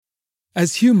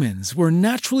As humans, we're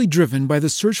naturally driven by the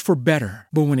search for better.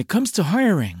 But when it comes to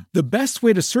hiring, the best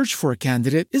way to search for a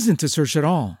candidate isn't to search at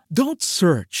all. Don't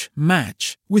search,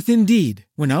 match with Indeed.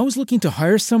 When I was looking to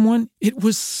hire someone, it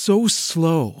was so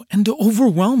slow and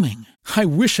overwhelming. I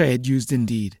wish I had used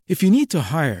Indeed. If you need to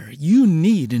hire, you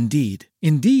need Indeed.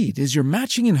 Indeed is your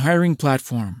matching and hiring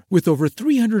platform with over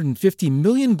 350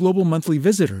 million global monthly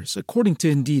visitors, according to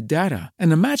Indeed data,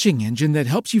 and a matching engine that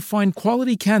helps you find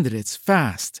quality candidates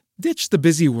fast. Ditch the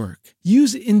busy work.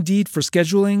 Use Indeed for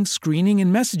scheduling, screening,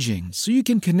 and messaging so you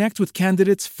can connect with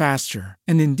candidates faster.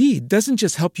 And Indeed doesn't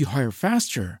just help you hire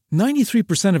faster.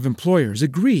 93% of employers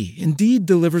agree Indeed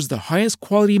delivers the highest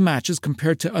quality matches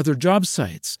compared to other job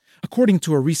sites, according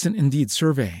to a recent Indeed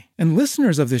survey. And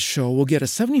listeners of this show will get a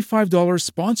 $75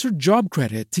 sponsored job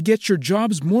credit to get your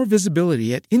jobs more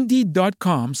visibility at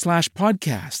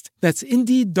Indeed.com/podcast. That's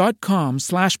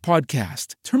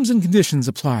Indeed.com/podcast. Terms and conditions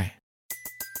apply.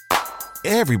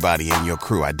 Everybody in your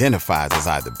crew identifies as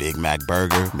either Big Mac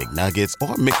Burger, McNuggets,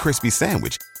 or McCrispy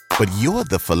Sandwich. But you're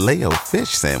the Filet-O-Fish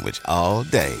Sandwich all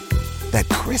day. That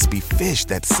crispy fish,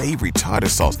 that savory tartar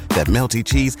sauce, that melty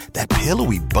cheese, that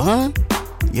pillowy bun.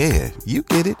 Yeah, you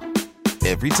get it.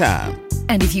 Every time.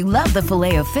 And if you love the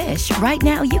Filet-O-Fish, right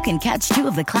now you can catch two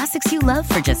of the classics you love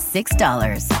for just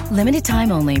 $6. Limited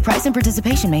time only. Price and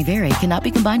participation may vary. Cannot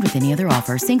be combined with any other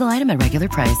offer. Single item at regular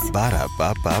price.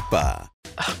 Ba-da-ba-ba-ba.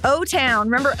 O-Town.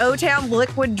 Remember O-Town,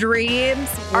 Liquid Dreams?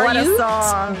 What a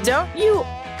song. Don't you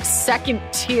second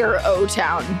tier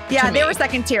O-Town? Yeah, they were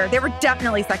second tier. They were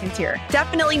definitely second tier.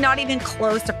 Definitely not even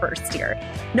close to first tier.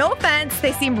 No offense,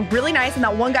 they seemed really nice, and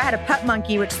that one guy had a pet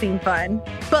monkey, which seemed fun.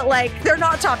 But, like, they're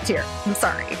not top tier. I'm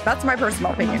sorry. That's my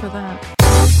personal opinion. For that.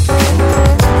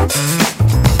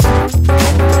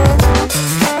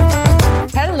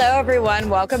 Hello, everyone.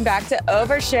 Welcome back to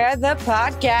Overshare the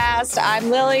podcast. I'm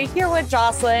Lily here with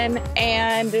Jocelyn.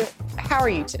 And how are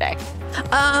you today?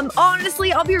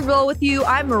 Honestly, I'll be real with you.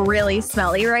 I'm really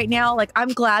smelly right now. Like, I'm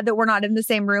glad that we're not in the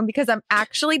same room because I'm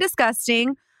actually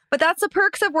disgusting. But that's the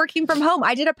perks of working from home.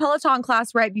 I did a Peloton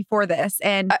class right before this.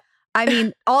 And I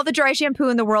mean, all the dry shampoo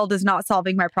in the world is not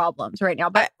solving my problems right now,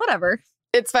 but whatever.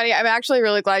 It's funny. I'm actually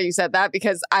really glad you said that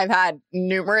because I've had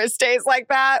numerous days like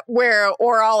that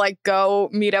or I'll like go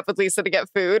meet up with Lisa to get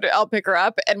food. I'll pick her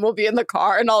up and we'll be in the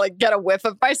car and I'll like get a whiff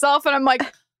of myself. And I'm like,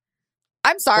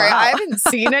 I'm sorry. Wow. I haven't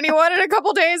seen anyone in a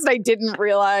couple days and I didn't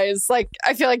realize. Like,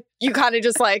 I feel like you kind of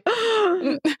just like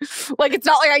it's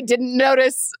not like I didn't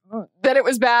notice that it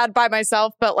was bad by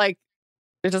myself, but like,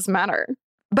 it doesn't matter.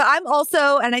 But I'm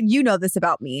also, and you know this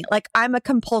about me, like I'm a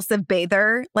compulsive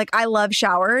bather. Like I love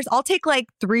showers. I'll take like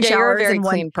 3 showers. You're a very in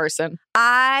clean person.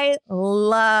 I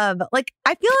feel as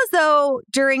though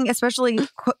during especially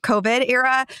COVID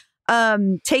era,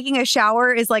 taking a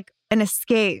shower is like an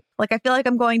escape. Like I feel like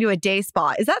I'm going to a day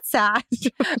spa. Is that sad?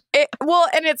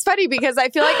 And it's funny because I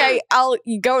feel like I'll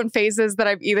go in phases that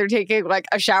I'm either taking like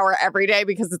a shower every day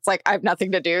because it's like I have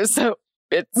nothing to do. So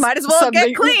it's might as well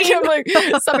get clean. Like,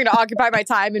 something to occupy my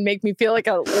time and make me feel like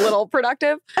a little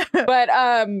productive. But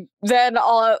then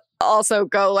I'll also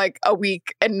go like a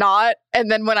week and not.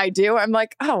 And then when I do, I'm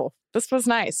like, oh, this was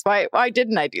nice. Why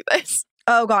didn't I do this?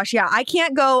 Oh, gosh. Yeah. I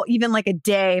can't go even like a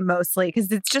day mostly because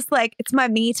it's just like it's my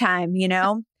me time, you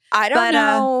know? I don't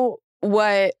know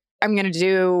what I'm going to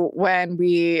do when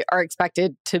we are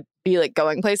expected to be like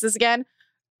going places again.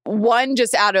 One,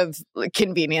 just out of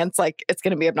convenience, like it's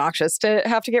going to be obnoxious to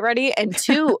have to get ready. And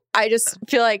 2, I just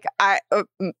feel like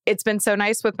it's been so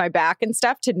nice with my back and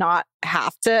stuff to not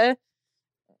have to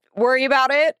worry about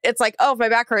it. It's like, oh, if my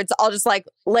back hurts, I'll just like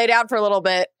lay down for a little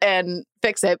bit and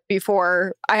fix it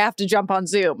before I have to jump on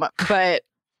Zoom. But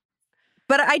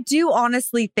I do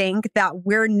honestly think that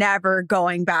we're never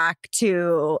going back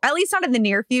to, at least not in the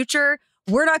near future.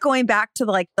 We're not going back to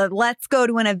like the let's go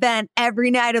to an event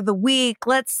every night of the week.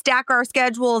 Let's stack our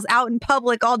schedules out in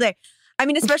public all day. I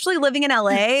mean, especially living in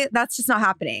LA, that's just not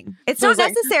happening. It's not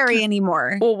necessary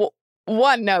anymore. Well,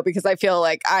 one, no, because I feel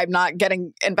like I'm not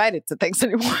getting invited to things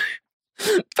anymore.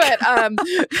 But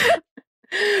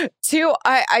 2,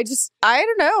 I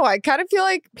don't know. I kind of feel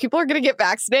like people are going to get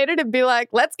vaccinated and be like,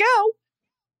 let's go.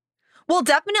 Well,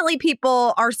 definitely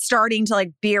people are starting to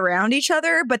like be around each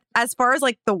other. But as far as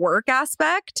like the work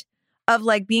aspect of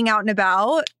like being out and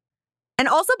about. And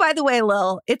also, by the way,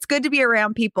 Lil, it's good to be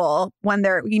around people when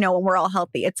they're, when we're all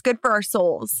healthy. It's good for our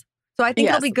souls. So I think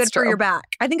it'll be good for your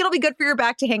back. I think it'll be good for your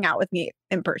back to hang out with me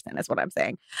in person is what I'm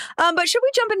saying. But should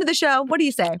we jump into the show? What do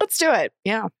you say? Let's do it.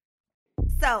 Yeah.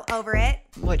 So over it.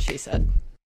 What she said.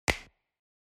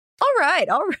 All right.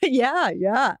 Yeah.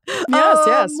 Yes.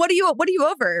 What are you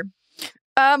over?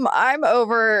 I'm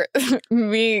over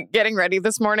me getting ready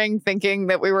this morning thinking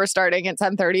that we were starting at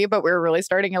 10:30, but we were really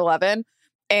starting at 11.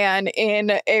 And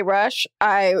in a rush,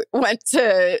 I went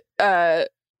to I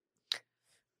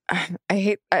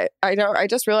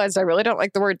just realized I really don't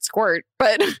like the word squirt,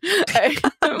 but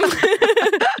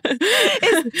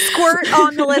Is squirt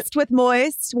on the list with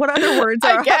moist? What other words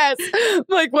are? I guess.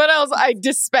 Like, what else? I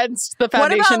dispensed the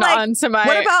foundation onto my...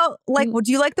 What about, like,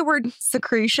 do you like the word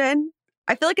secretion?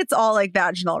 I feel like it's all, like,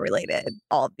 vaginal related,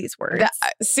 all of these words.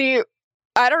 See,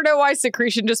 I don't know why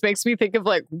secretion just makes me think of,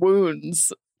 like,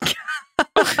 wounds.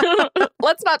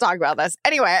 Let's not talk about this.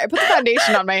 Anyway, I put the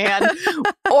foundation on my hand,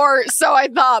 or so I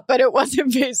thought, but it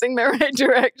wasn't facing the right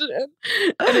direction.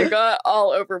 And it got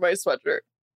all over my sweatshirt.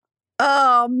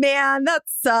 Oh, man, that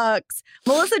sucks.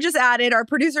 Melissa our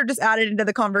producer just added into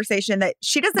the conversation that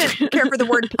she doesn't care for the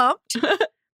word pumped.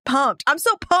 Pumped. I'm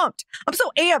so pumped. I'm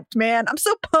so amped, man. I'm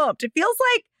so pumped. It feels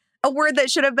like a word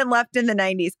that should have been left in the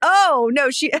 90s. Oh,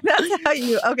 no, that's how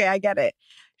you, okay, I get it.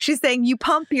 She's saying you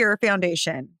pump your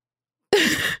foundation.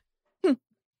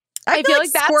 I feel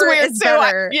like that's weird too.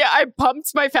 I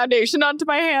pumped my foundation onto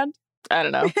my hand. I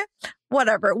don't know.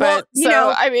 Whatever. Well,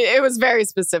 I mean, it was very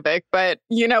specific, but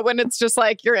when it's just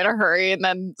like you're in a hurry and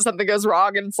then something goes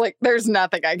wrong and it's like, there's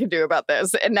nothing I can do about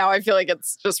this. And now I feel like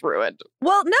it's just ruined.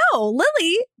 Well, no,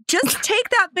 Lily, just take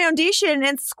that foundation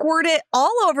and squirt it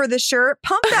all over the shirt,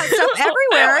 pump that stuff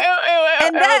everywhere.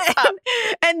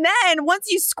 And then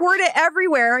once you squirt it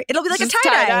everywhere, it'll be like just a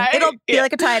tie-dye. It'll be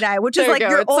like a tie-dye, which is like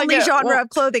your only genre of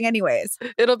clothing anyways.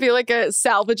 It'll be like a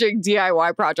salvaging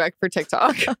DIY project for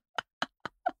TikTok.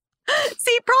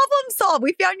 See, problem solved.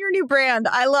 We found your new brand.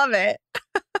 I love it.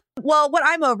 Well, what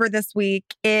I'm over this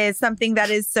week is something that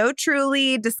is so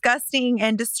truly disgusting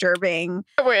and disturbing.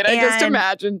 Wait, I just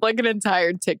imagined like an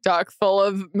entire TikTok full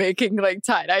of making like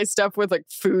tie-dye stuff with like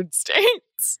food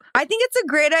stains. I think it's a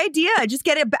great idea. Just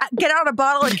get out a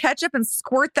bottle of ketchup and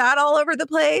squirt that all over the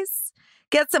place.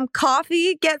 Get some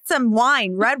coffee, get some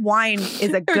wine. Red wine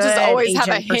is a good just always agent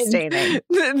have a for staining.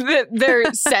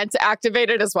 They're scent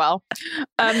activated as well.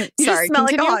 You just smell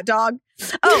like a hot dog.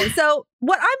 Oh, so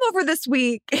what I'm over this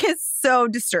week is so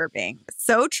disturbing,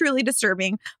 so truly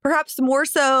disturbing, perhaps more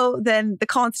so than the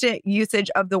constant usage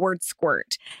of the word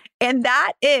squirt. And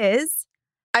that is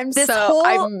I'm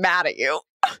mad at you.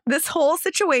 This whole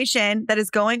situation that is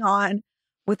going on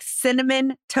with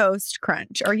Cinnamon Toast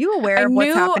Crunch. Are you aware of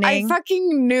what's happening? I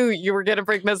fucking knew you were going to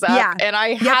bring this up, and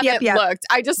I haven't looked.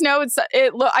 I just know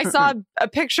I saw a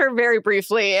picture very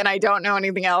briefly, and I don't know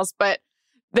anything else, but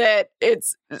that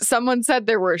someone said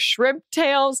there were shrimp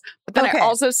tails, but then I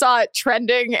also saw it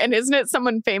trending, and isn't it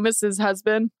someone famous's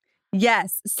husband?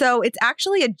 Yes. So it's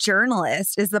actually a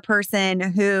journalist is the person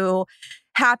who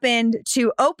happened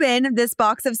to open this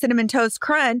box of Cinnamon Toast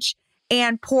Crunch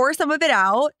and pour some of it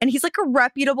out. And he's like a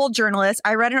reputable journalist.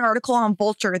 I read an article on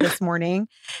Vulture this morning,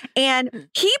 and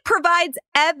he provides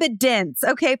evidence,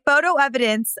 photo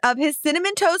evidence of his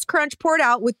Cinnamon Toast Crunch poured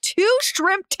out with 2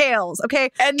 shrimp tails,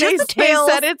 And just they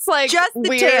said it's like just the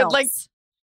weird, tails. like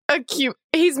a cute.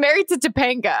 He's married to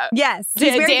Topanga. Yes,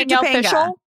 he's married Danielle to Topanga.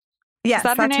 Fishel? Yes,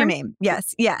 that's her name.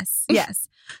 Yes.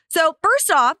 So first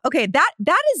off,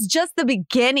 that is just the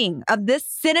beginning of this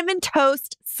Cinnamon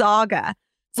Toast saga.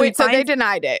 So they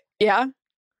denied it, yeah?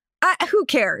 Who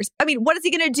cares? I mean, what is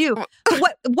he going to do? Why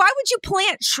would you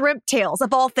plant shrimp tails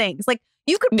of all things? Like,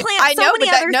 you could plant many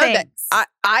other things.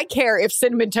 I care if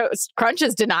Cinnamon Toast Crunch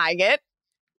is denying it.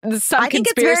 Some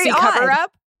conspiracy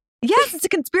cover-up. Yes, it's a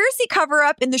conspiracy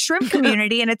cover-up in the shrimp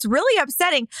community, and it's really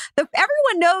upsetting.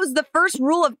 Everyone knows the first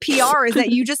rule of PR is that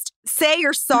you just say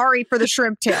you're sorry for the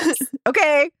shrimp tails,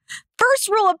 okay? First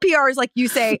rule of PR is like you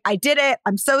say, I did it,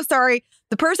 I'm so sorry.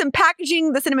 The person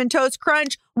packaging the Cinnamon Toast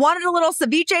Crunch wanted a little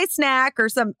ceviche snack or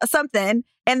something,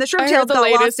 and the shrimp tails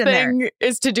got lost in there. The latest thing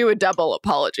is to do a double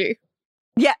apology.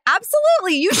 Yeah,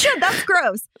 absolutely. You should. That's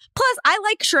gross. Plus, I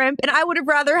like shrimp, and I would have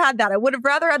rather had that. I would have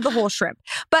rather had the whole shrimp.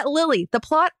 But Lily, the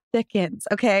plot thickens,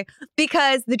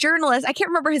 because the journalist, I can't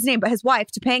remember his name, but his wife,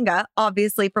 Topanga,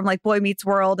 obviously from like Boy Meets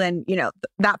World and,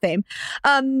 that fame.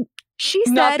 She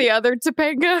said... Not the other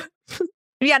Topanga?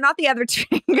 Yeah, not the other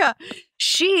Topanga.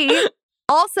 She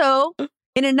also,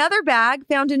 in another bag,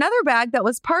 found another bag that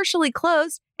was partially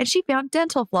closed, and she found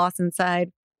dental floss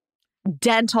inside.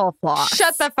 Dental floss.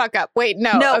 Shut the fuck up. Wait,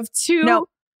 no. Of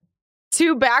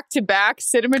two back-to-back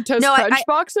Cinnamon Toast Crunch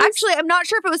boxes? Actually, I'm not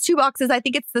sure if it was 2 boxes. I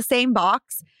think it's the same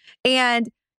box. And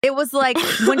it was like,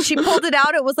 when she pulled it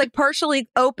out, it was like partially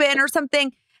open or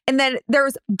something. And then there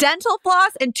was dental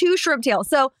floss and 2 shrimp tails.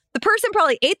 So the person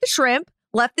probably ate the shrimp,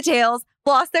 left the tails,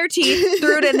 flossed their teeth,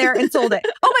 threw it in there and sold it.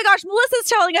 Oh my gosh, Melissa's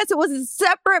telling us it was a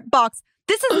separate box.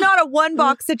 This is not a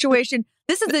 1-box situation.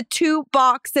 This is a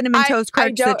 2-box Cinnamon Toast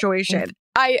Crunch situation.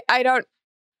 I'm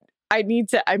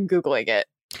Googling it.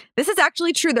 This is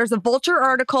actually true. There's a Vulture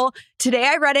article. Today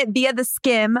I read it via The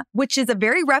Skim, which is a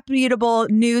very reputable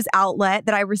news outlet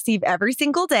that I receive every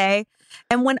single day.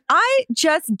 And when I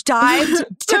just took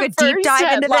a deep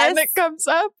dive into this, that comes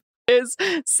up is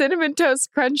Cinnamon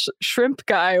Toast Crunch Shrimp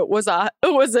Guy was a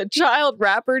child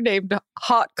rapper named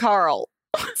Hot Carl.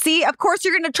 See, of course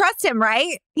you're going to trust him,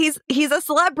 right? He's a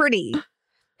celebrity.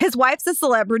 His wife's a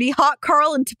celebrity. Hot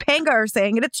Carl and Topanga are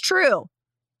saying it. It's true.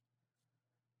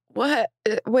 What?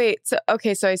 Wait. So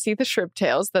I see the shrimp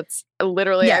tails. That's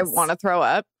literally, yes. I want to throw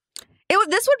up.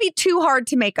 This would be too hard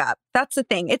to make up. That's the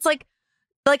thing. It's like,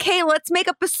 hey, let's make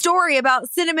up a story about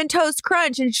Cinnamon Toast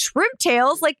Crunch and shrimp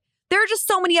tails. Like, there are just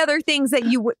so many other things that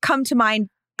you would come to mind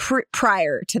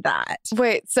prior to that.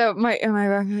 Wait. So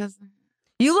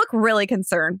you look really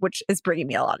concerned, which is bringing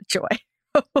me a lot of joy.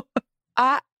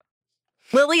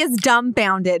 Lily is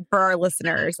dumbfounded for our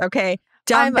listeners. Okay,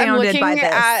 dumbfounded by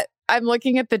this. I'm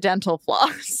looking at the dental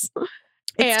floss.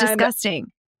 It's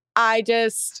disgusting. How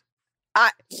is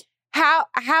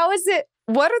it?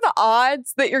 What are the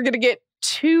odds that you're going to get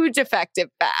 2 defective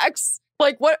bags?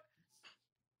 Like what?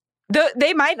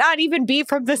 They might not even be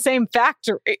from the same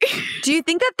factory. Do you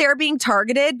think that they're being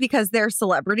targeted because they're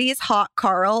celebrities, Hot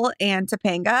Carl and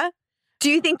Topanga? Do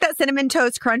you think that Cinnamon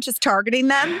Toast Crunch is targeting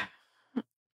them?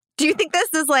 Do you think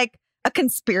this is like a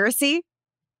conspiracy?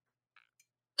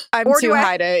 I'm too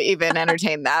high to even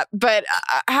entertain that. But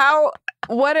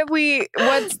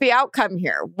what's the outcome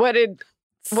here? What did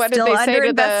they say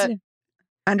to the...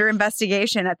 Under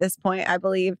investigation at this point, I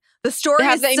believe. The story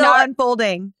is still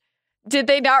unfolding. Did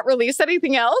they not release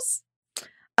anything else?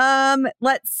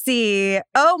 Let's see.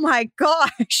 Oh my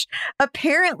gosh.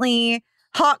 Apparently,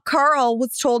 Hot Carl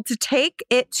was told to take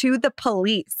it to the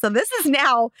police. So this is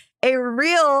now a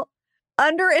real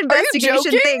under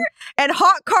investigation thing. And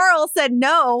Hot Carl said,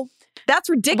 no, that's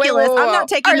ridiculous. Wait, I'm not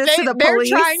taking this to the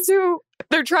police.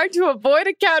 They're trying to avoid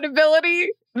accountability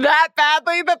that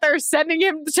badly that they're sending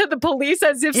him to the police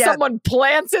as if someone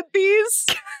planted these.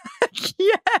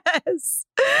 Yes.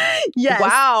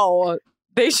 Wow.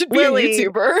 They should be a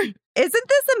YouTuber. Isn't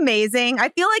this amazing? I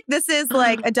feel like this is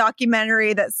like a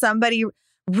documentary that somebody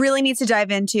really needs to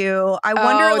dive into. I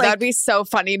wonder, that'd be so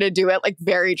funny to do it like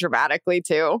very dramatically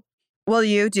too. Will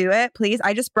you do it, please?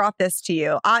 I just brought this to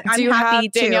you. I'm do you happy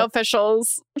have Danielle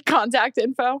Fishel's contact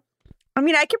info? I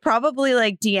mean, I could probably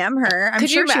like DM her.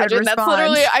 Could you imagine? That's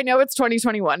literally, I know it's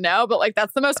 2021 now, but like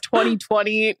that's the most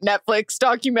 2020 Netflix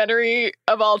documentary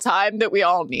of all time that we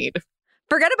all need.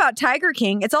 Forget about Tiger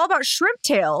King. It's all about shrimp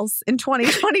tails in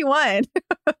 2021.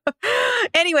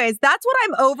 Anyways, that's what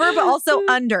I'm over, but also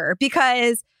under,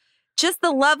 because just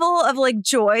the level of like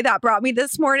joy that brought me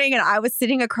this morning. And I was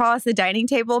sitting across the dining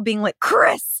table being like,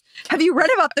 Chris, have you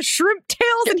read about the shrimp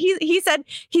tails? And he said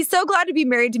he's so glad to be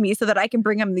married to me so that I can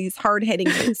bring him these hard-hitting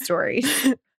news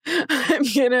stories.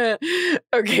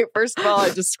 Okay, first of all, I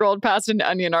just scrolled past an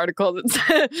Onion article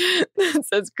that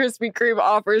says Krispy Kreme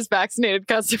offers vaccinated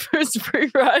customers free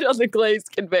ride on the glaze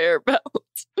conveyor belt.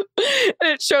 And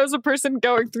it shows a person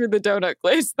going through the donut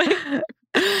glaze thing.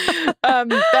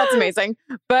 That's amazing.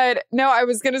 But no, I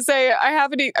was going to say I'm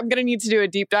going to need to do a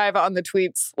deep dive on the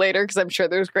tweets later because I'm sure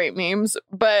there's great memes.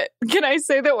 But can I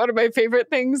say that one of my favorite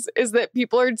things is that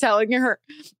people are telling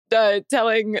the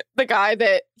guy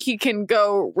that he can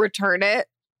go return it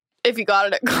if he got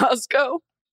it at Costco.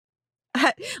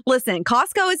 Listen,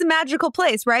 Costco is a magical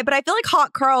place, right? But I feel like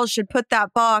Hot Carl should put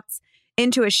that box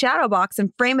into a shadow box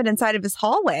and frame it inside of his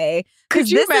hallway.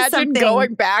 Could you imagine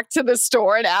going back to the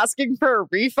store and asking for a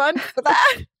refund for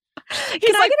that?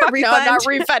 He's like, fuck no, I'm not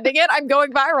refunding it. I'm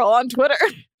going viral on Twitter.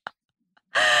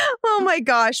 Oh my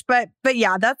gosh. But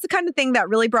yeah, that's the kind of thing that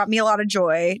really brought me a lot of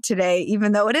joy today,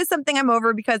 even though it is something I'm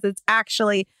over because it's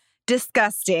actually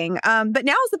disgusting. But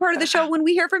now is the part of the show when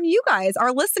we hear from you guys,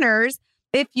 our listeners.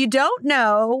 If you don't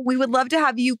know, we would love to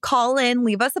have you call in,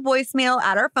 leave us a voicemail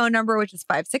at our phone number, which is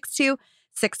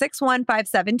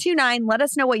 562-661-5729. Let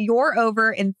us know what you're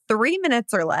over in 3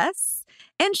 minutes or less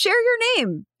and share your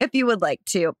name if you would like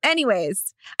to.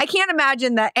 Anyways, I can't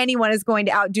imagine that anyone is going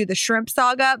to outdo the shrimp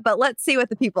saga, but let's see what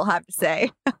the people have to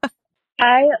say.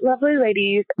 Hi, lovely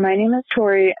ladies. My name is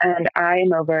Tori, and I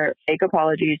am over fake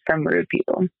apologies from rude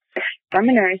people. I'm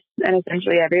a nurse, and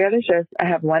essentially every other shift, I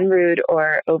have one rude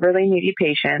or overly needy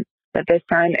patient, but this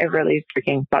time it really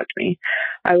freaking fucked me.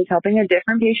 I was helping a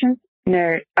different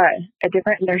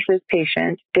nurse's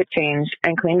patient get changed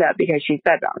and cleaned up because she's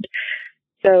bedbound.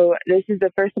 So this is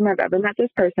the first time I've ever met this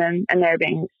person, and they're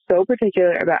being so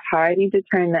particular about how I need to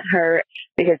turn her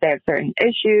because they have certain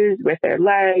issues with their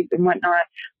legs and whatnot.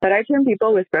 But I turn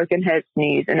people with broken hips,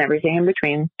 knees, and everything in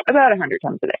between about 100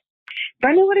 times a day. So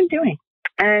I know what I'm doing.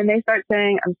 And they start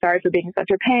saying, I'm sorry for being such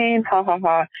a pain. Ha, ha,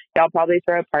 ha. Y'all probably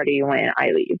throw a party when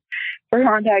I leave. For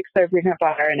context, they're freaking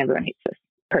fire and everyone hates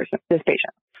this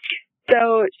patient.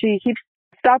 So she keeps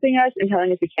stopping us and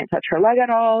telling us we can't touch her leg at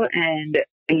all and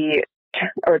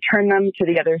turn them to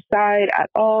the other side at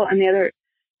all. And the other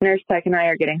nurse tech and I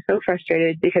are getting so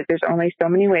frustrated because there's only so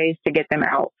many ways to get stuff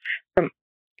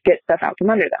out from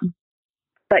under them.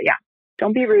 But yeah,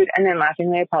 don't be rude and then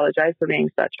laughingly apologize for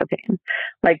being such a pain.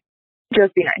 Like,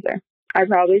 just be nicer. I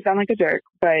probably sound like a jerk,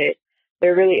 but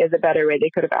there really is a better way. They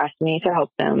could have asked me to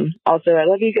help them. Also, I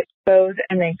love you both,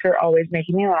 and thanks for always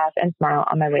making me laugh and smile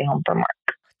on my way home from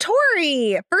work.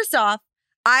 Tori, first off,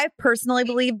 I personally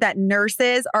believe that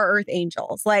nurses are earth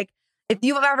angels. Like, if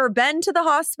you've ever been to the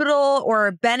hospital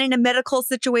or been in a medical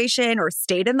situation or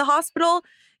stayed in the hospital,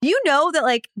 you know that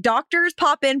like doctors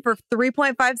pop in for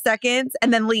 3.5 seconds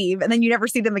and then leave, and then you never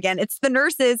see them again. It's the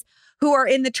nurses who are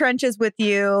in the trenches with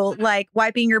you, like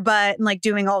wiping your butt and like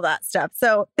doing all that stuff.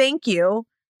 So thank you,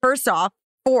 first off,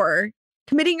 for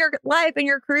committing your life and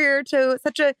your career to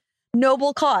such a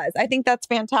noble cause. I think that's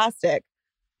fantastic.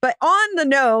 But on the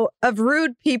note of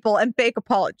rude people and fake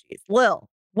apologies, Lil,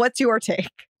 what's your take?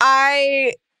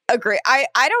 I agree. I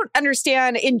don't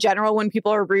understand in general when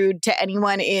people are rude to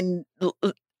anyone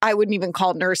I wouldn't even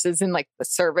call nurses in like the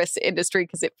service industry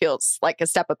because it feels like a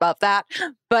step above that.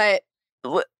 But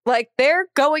like they're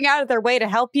going out of their way to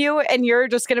help you and you're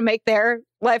just going to make their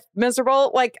life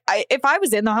miserable. Like if I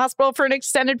was in the hospital for an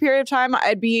extended period of time,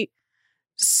 I'd be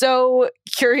so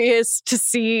curious to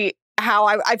see how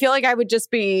I feel like I would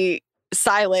just be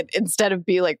silent instead of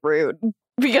be like rude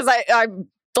because I'm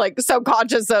like so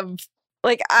conscious of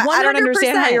like, I don't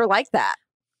understand how you're like that.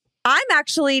 I'm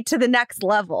actually to the next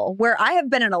level where I have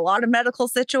been in a lot of medical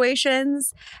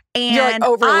situations and you're like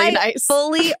overly nice.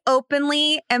 Fully,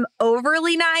 openly am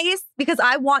overly nice because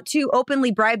I want to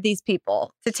openly bribe these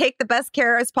people to take the best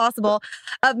care as possible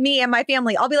of me and my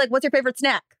family. I'll be like, what's your favorite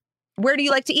snack? Where do you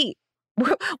like to eat?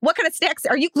 What kind of snacks?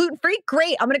 Are you gluten-free?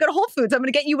 Great. I'm going to go to Whole Foods. I'm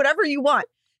going to get you whatever you want.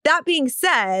 That being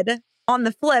said, on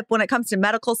the flip, when it comes to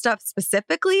medical stuff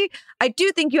specifically, I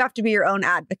do think you have to be your own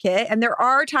advocate. And there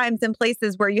are times and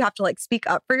places where you have to like speak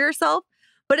up for yourself.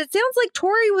 But it sounds like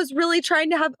Tori was really trying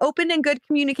to have open and good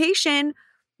communication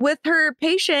with her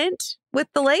patient with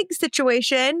the leg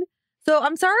situation. So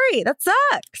I'm sorry. That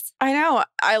sucks. I know.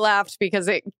 I laughed because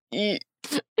you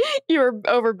were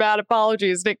over bad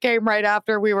apologies. And it came right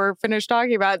after we were finished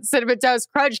talking about Cinnamon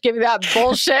Toast Crunch giving that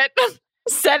bullshit.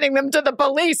 Sending them to the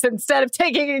police instead of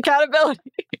taking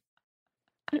accountability.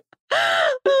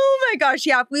 Oh my gosh.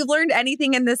 Yeah. If we've learned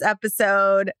anything in this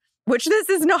episode, which this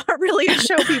is not really a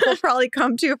show people probably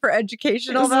come to for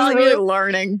educational value. This is really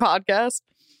learning podcast.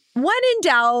 When in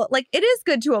doubt, like it is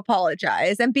good to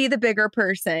apologize and be the bigger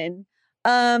person.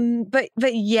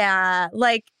 But yeah,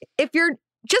 like if you're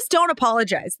just don't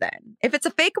apologize then. If it's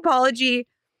a fake apology,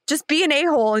 just be an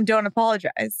a-hole and don't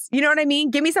apologize. You know what I mean?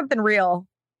 Give me something real.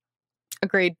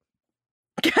 Agreed.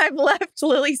 I've left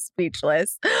Lily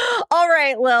speechless. All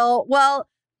right, Lil. Well,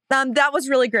 that was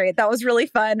really great. That was really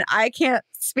fun. I can't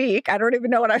speak. I don't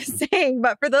even know what I was saying.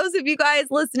 But for those of you guys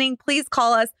listening, please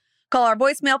call us. Call our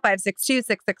voicemail,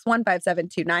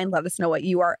 562-661-5729. Let us know what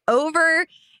you are over.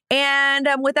 And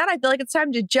with that, I feel like it's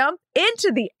time to jump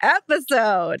into the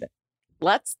episode.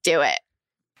 Let's do it.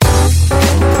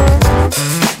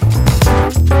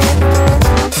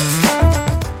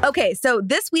 Okay, so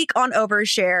this week on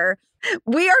Overshare,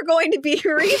 we are going to be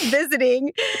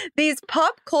revisiting these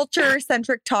pop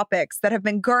culture-centric topics that have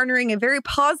been garnering a very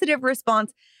positive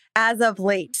response as of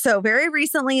late. So very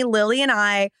recently, Lily and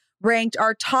I ranked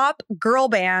our top girl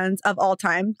bands of all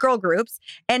time, girl groups.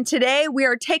 And today we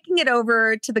are taking it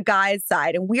over to the guys'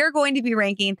 side, and we are going to be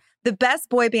ranking the best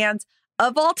boy bands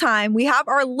of all time. We have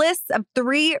our lists of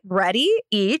 3 ready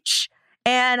each.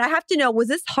 And I have to know, was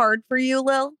this hard for you,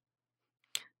 Lil?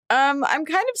 I'm kind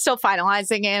of still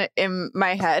finalizing it in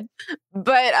my head.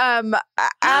 But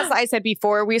as I said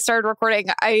before we started recording,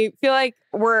 I feel like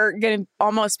we're going to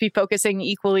almost be focusing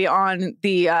equally on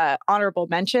the honorable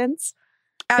mentions.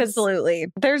 Absolutely.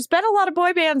 There's been a lot of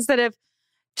boy bands that have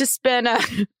just been,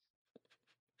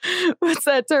 what's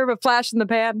that term, a flash in the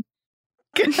pan?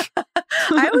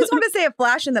 I always want to say a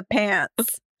flash in the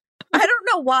pants. I don't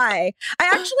know why. I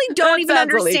actually don't even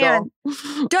understand.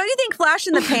 Illegal. Don't you think flash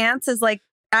in the pants is like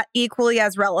equally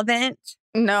as relevant?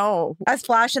 No. As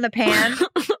flash in the pan?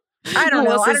 I don't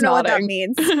know. I don't know what that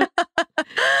means.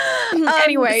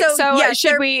 Anyway, so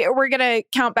yeah, we're going to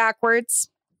count backwards?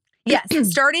 Yes,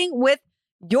 starting with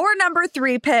your number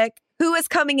 3 pick. Who is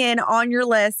coming in on your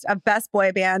list of best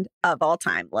boy band of all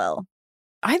time, Lil?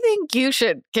 I think you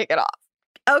should kick it off.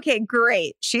 Okay,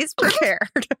 great. She's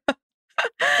prepared.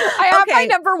 I have my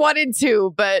number 1 and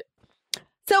 2, but...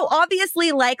 So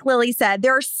obviously, like Lily said,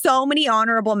 there are so many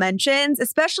honorable mentions,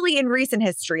 especially in recent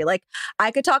history. Like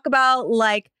I could talk about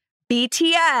like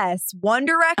BTS, One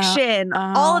Direction,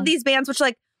 all of these bands, which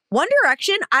like One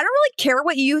Direction, I don't really care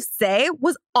what you say,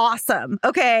 was awesome.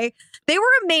 Okay. They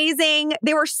were amazing.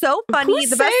 They were so funny.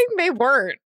 Who's saying they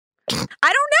weren't?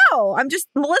 I don't know.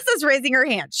 Melissa's raising her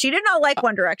hand. She did not like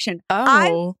One Direction. Oh.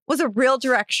 I was a real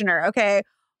directioner. Okay.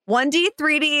 1D,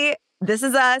 3D. This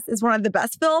Is Us is one of the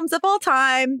best films of all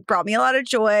time. Brought me a lot of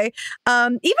joy.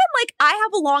 Even like I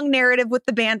have a long narrative with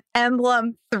the band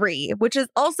Emblem 3, which is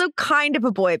also kind of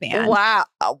a boy band.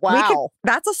 Wow.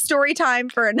 That's a story time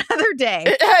for another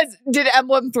day. Did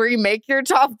Emblem 3 make your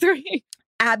top 3?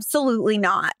 Absolutely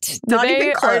not. Not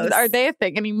even close. Are they a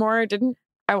thing anymore?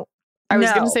 I was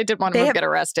going to say did one of them get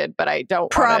arrested, but I don't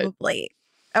Probably.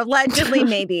 Allegedly,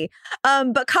 maybe.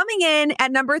 But coming in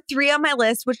at number 3 on my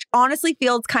list, which honestly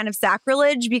feels kind of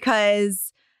sacrilege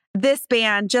because this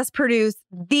band just produced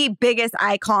the biggest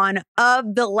icon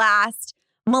of the last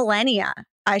millennia,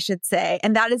 I should say.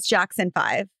 And that is Jackson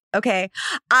 5. Okay.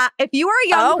 If you are a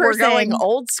young person. We're going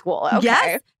old school. Okay.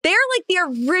 Yes. They're like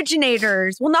the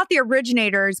originators. Well, not the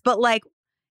originators, but like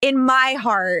in my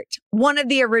heart, one of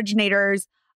the originators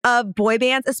of boy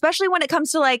bands, especially when it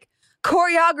comes to like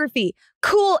choreography,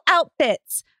 cool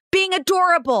outfits, being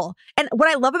adorable. And what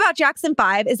I love about Jackson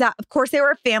 5 is that, of course, they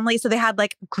were a family. So they had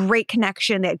like great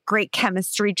connection. They had great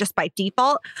chemistry just by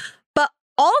default. But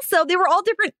also they were all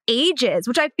different ages,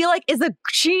 which I feel like is a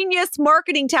genius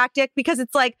marketing tactic because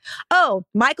it's like, oh,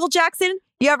 Michael Jackson,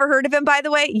 you ever heard of him, by the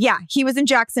way? Yeah, he was in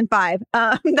Jackson 5.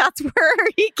 That's where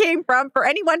he came from. For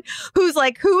anyone who's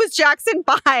like, who is Jackson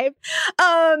 5?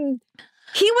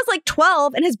 He was like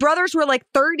 12 and his brothers were like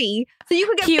 30. So you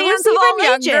could get fans of all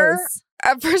ages.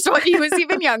 First of all, he was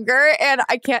even younger. And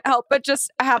I can't help but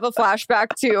just have a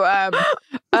flashback to a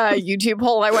YouTube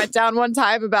hole I went down one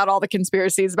time about all the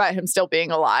conspiracies about him still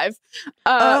being alive.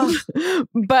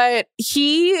 But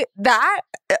that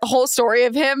whole story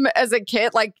of him as a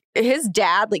kid, like his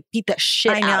dad like beat the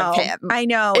shit out of him. I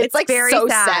know. It's like very so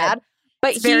sad.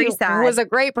 But he was a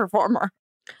great performer.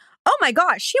 Oh my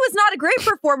gosh, he was not a great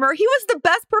performer. He was the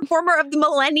best performer of the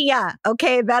millennia.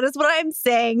 Okay, that is what I'm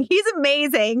saying. He's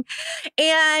amazing.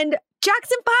 And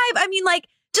Jackson 5, I mean, like,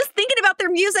 just thinking about their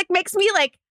music makes me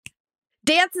like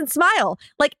dance and smile.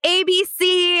 Like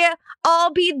ABC,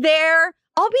 I'll Be There.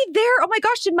 I'll Be There. Oh my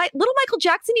gosh, did little Michael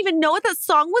Jackson even know what that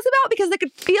song was about? Because I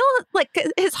could feel like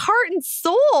his heart and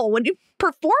soul when he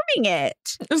performing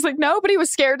it. It was like, nobody was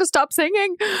scared to stop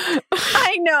singing.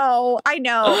 I know.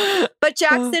 But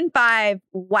Jackson 5,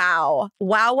 wow.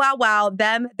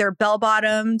 Them, their bell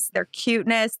bottoms, their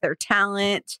cuteness, their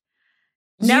talent.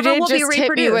 Never will be reproduced.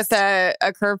 Hit me with a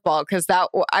curveball because that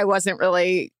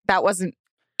wasn't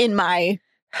in my.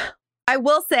 I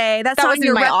will say that's not in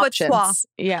your repertoire.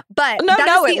 Yeah, but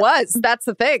it was. That's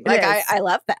the thing. Like I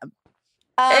love them.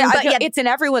 But yeah, it's in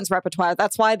everyone's repertoire.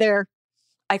 That's why they're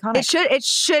iconic. It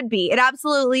should be. It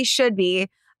absolutely should be.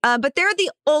 But they're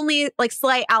the only like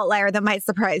slight outlier that might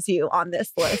surprise you on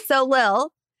this list. So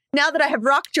Lil, now that I have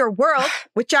rocked your world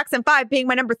with Jackson 5 being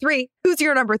my number 3, who's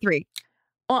your number 3?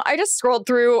 Well, I just scrolled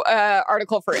through an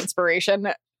article for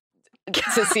inspiration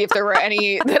to see if there were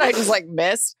any that I just like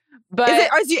missed. But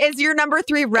is your number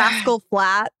 3 Rascal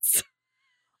Flatts?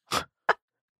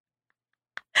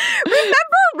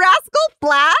 Remember Rascal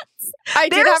Flatts? I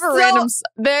did have a random.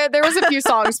 There was a few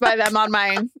songs by them in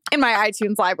my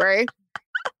iTunes library.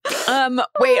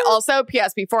 Wait. Also,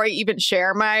 P.S. Before I even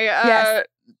share my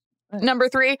number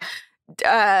 3,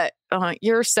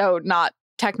 you're so not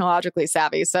technologically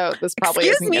savvy, so this probably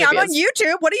excuse me. I'm on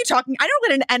YouTube. What are you talking? I don't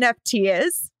know what an NFT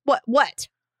is. What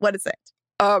is it?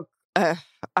 Oh.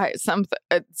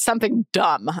 Something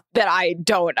dumb that I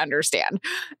don't understand.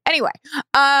 Anyway,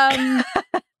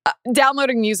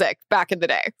 downloading music back in the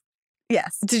day.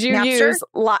 Yes. Did you Napster? use?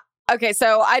 Okay,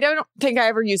 so I don't think I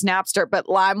ever used Napster, but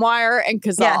LimeWire and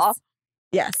Kazaa.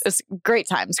 Yes. It's great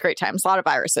times. A lot of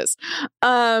viruses.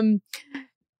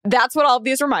 That's what all of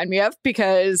these remind me of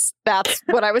because that's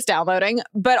what I was downloading.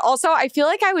 But also, I feel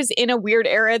like I was in a weird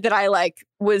era that I like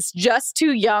was just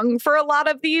too young for a lot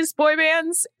of these boy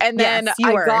bands. And then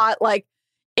I got like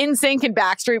NSYNC and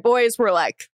Backstreet Boys were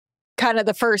like kind of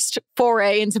the first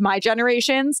foray into my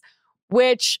generations,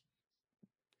 which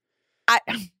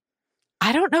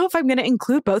I don't know if I'm going to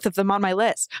include both of them on my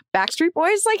list. Backstreet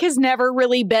Boys like has never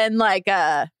really been like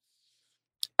a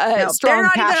strong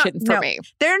passion for me.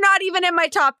 They're not even in my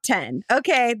top 10.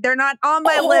 Okay. They're not on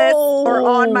my list or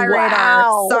on my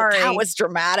radar. Sorry. That was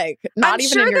dramatic. Not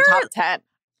even in your top 10.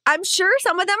 I'm sure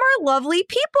some of them are lovely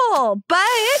people,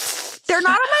 but they're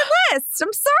not on my list.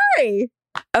 I'm sorry.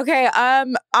 Okay.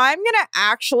 I'm going to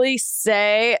actually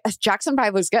say Jackson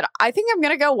 5 was good. I think I'm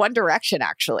going to go One Direction,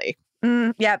 actually.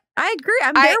 Yep. I agree.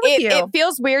 I'm there with you. It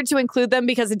feels weird to include them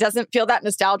because it doesn't feel that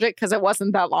nostalgic because it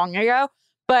wasn't that long ago.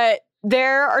 But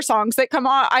there are songs that come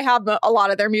on. I have a lot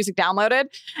of their music downloaded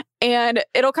and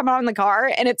it'll come on in the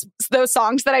car. And it's those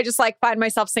songs that I just like find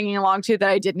myself singing along to that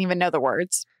I didn't even know the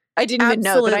words. I didn't even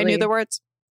know that I knew the words.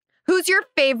 Who's your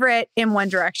favorite in One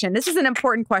Direction? This is an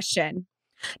important question.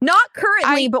 Not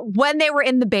currently, but when they were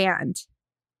in the band.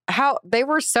 How they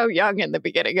were so young in the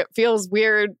beginning. It feels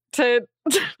weird to...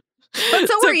 But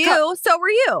so were you. So were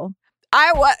you.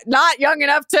 I was not young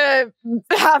enough to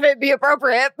have it be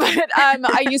appropriate, but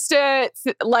I used to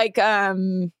like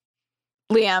Liam.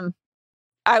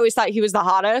 I always thought he was the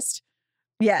hottest.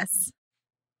 Yes.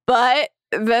 But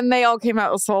then they all came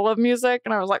out with solo music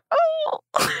and I was like, oh.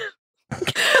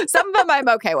 Some of them I'm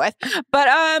okay with. But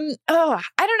I don't know.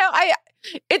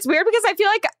 It's weird because I feel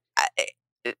like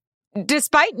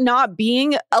despite not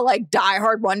being a like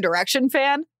diehard One Direction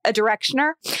fan, a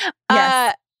Directioner,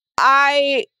 yes.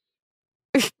 I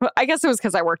guess it was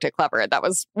because I worked at Clever. That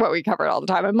was what we covered all the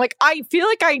time. I'm like, I feel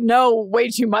like I know way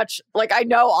too much. Like I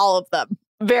know all of them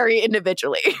very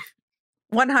individually.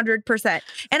 100%.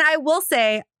 And I will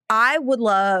say, I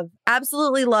would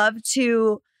absolutely love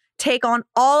to take on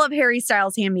all of Harry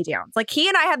Styles' hand-me-downs. Like he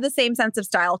and I have the same sense of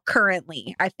style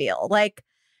currently, I feel. Like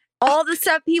all the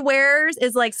stuff he wears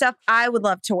is like stuff I would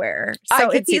love to wear.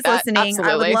 So if he's listening,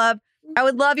 absolutely. I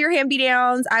would love your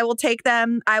hand-me-downs. I will take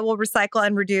them. I will recycle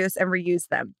and reduce and reuse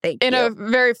them. Thank you. In a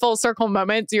very full circle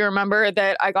moment, do you remember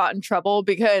that I got in trouble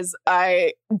because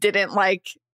I didn't like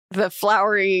the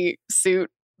flowery suit,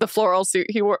 the floral suit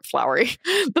he wore,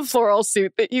 the floral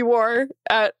suit that he wore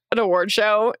at an award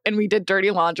show, and we did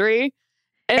dirty laundry.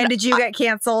 And did you get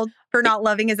canceled for not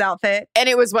loving his outfit? And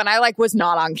it was when I like was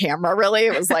not on camera, really.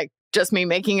 It was like just me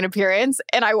making an appearance.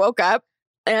 And I woke up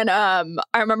and I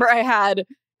remember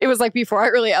it was like before I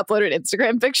really uploaded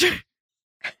Instagram picture.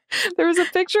 There was a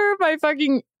picture of my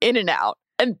fucking In-N-Out.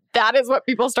 And that is what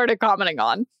people started commenting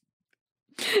on.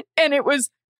 And it was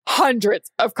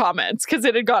hundreds of comments because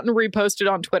it had gotten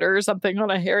reposted on Twitter or something on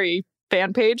a Harry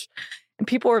fan page. And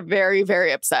people were very,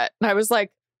 very upset. And I was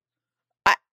like,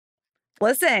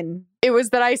 listen. It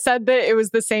was that I said that it was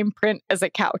the same print as a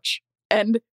couch.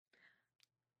 And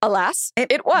alas,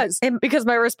 it was. Because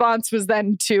my response was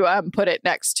then to put it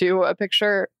next to a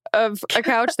picture of a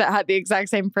couch that had the exact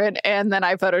same print. And then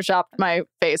I photoshopped my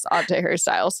face onto Harry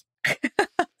Styles.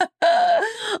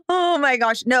 Oh my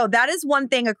gosh. No, that is one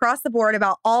thing across the board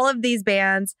about all of these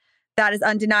bands that is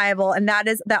undeniable. And that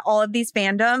is that all of these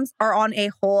fandoms are on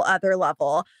a whole other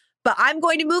level. But I'm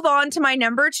going to move on to my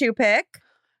number 2 pick.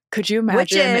 Could you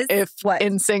imagine if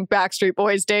NSYNC Backstreet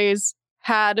Boys days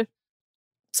had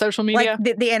social media?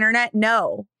 Like the internet?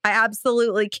 No, I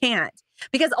absolutely can't.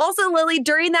 Because also, Lily,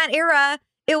 during that era,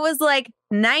 it was like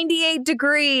 98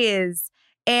 degrees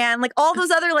and like all those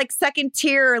other like second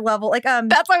tier level. Like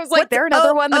that's why I was like, they're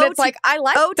another one that it's like, I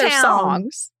like their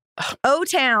songs.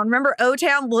 O-Town. Remember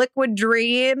O-Town, Liquid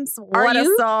Dreams? What a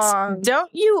song. Don't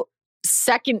you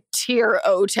second tier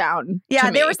O-Town?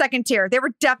 Yeah, they were second tier. They were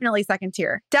definitely second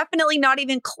tier. Definitely not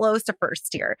even close to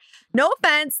first tier. No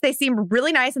offense. They seem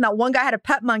really nice. And that one guy had a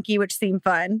pet monkey, which seemed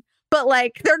fun. But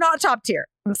like, they're not top tier.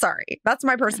 I'm sorry. That's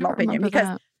my personal opinion.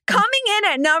 Because coming in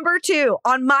at number 2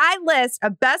 on my list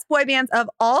of best boy bands of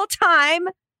all time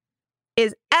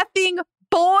is effing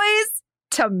Boys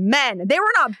to Men. They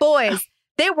were not boys.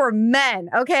 They were men,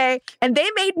 okay? And they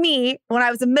made me, when I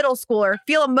was a middle schooler,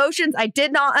 feel emotions I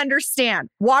did not understand.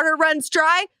 Water runs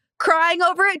dry, crying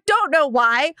over it, don't know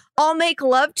why. I'll make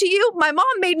love to you. My mom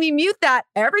made me mute that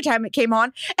every time it came on.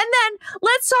 And then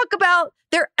let's talk about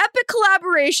their epic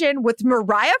collaboration with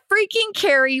Mariah freaking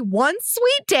Carey, One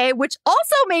Sweet Day, which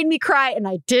also made me cry, and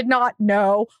I did not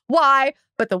know why.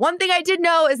 But the one thing I did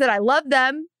know is that I love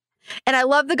them. And I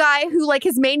love the guy who, like,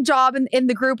 his main job in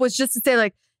the group was just to say,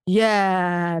 like,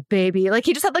 yeah, baby. Like,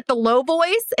 he just had like the low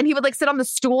voice and he would like sit on the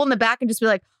stool in the back and just be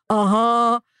like,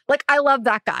 uh-huh. Like, I love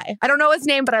that guy. I don't know his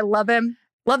name, but I love him.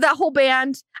 Love that whole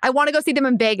band. I want to go see them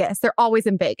in Vegas. They're always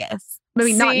in Vegas.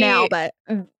 Maybe not now, but.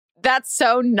 That's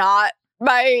so not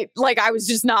my, like, I was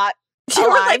just not You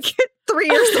were like 3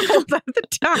 years old at the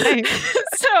time.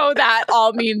 So that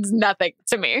all means nothing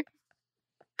to me.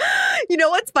 You know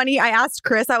what's funny? I asked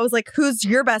Chris, I was like, who's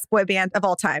your best boy band of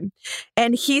all time?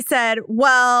 And he said,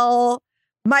 well,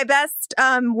 my best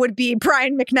would be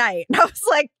Brian McKnight. And I was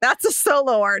like, that's a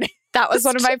solo artist. That was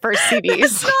one of my first CDs.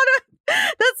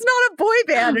 That's not a boy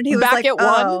band. And he was Back like, at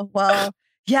oh, one. well,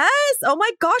 yes. Oh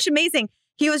my gosh, amazing.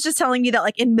 He was just telling me that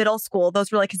like in middle school,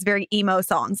 those were like his very emo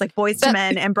songs, like Boyz II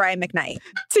Men and Brian McKnight.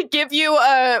 To give you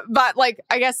but like,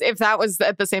 I guess if that was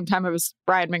at the same time, it was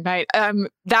Brian McKnight.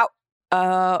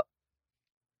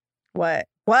 What?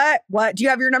 Do you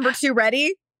have your number 2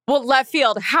 ready? Well, left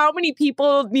field. How many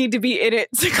people need to be in it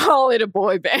to call it a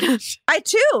boy band?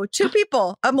 Two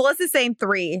people. Melissa's saying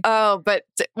 3. Oh, but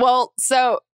well,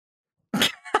 so.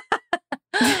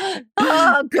 Oh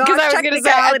gosh, because I was going to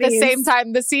say at the technicalities. same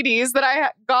time, the CDs that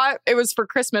I got, it was for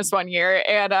Christmas one year,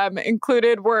 and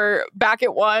included were Back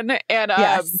at One and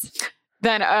Yes.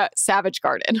 then Savage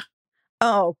Garden,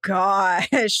 Oh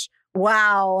gosh.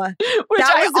 Wow. which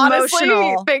That I was honestly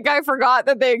emotional. think I forgot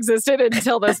that they existed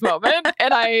until this moment,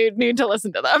 and I need to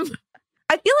listen to them.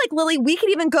 I feel like, Lily, we could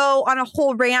even go on a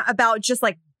whole rant about just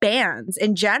like bands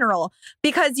in general,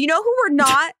 because you know who we're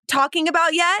not talking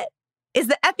about yet is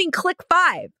the effing Click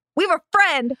 5. We have a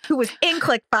friend who was in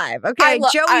Click 5. Okay.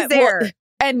 Joey's there. Well,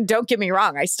 and don't get me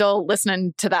wrong, I still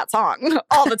listen to that song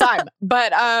all the time,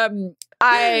 but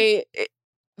I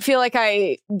feel like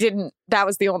that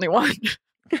was the only one.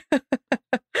 So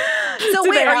Do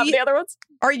wait, they have the other ones?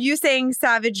 are you saying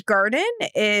Savage Garden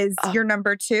is your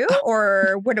number 2,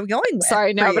 or what are we going with?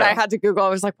 Sorry, no, for but you? I had to Google. I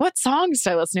was like, what songs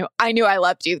did I listen to? I knew I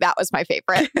Loved You. That was my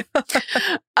favorite.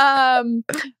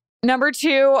 Number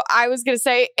 2, I was going to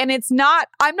say, and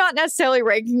I'm not necessarily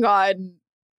ranking on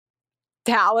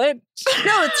talent.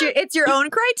 No, it's your own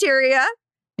criteria.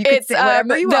 You can say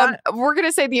whatever you want. We're going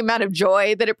to say the amount of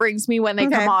joy that it brings me when they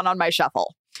Okay. come on my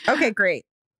shuffle. Okay, great.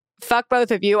 Fuck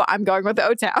both of you. I'm going with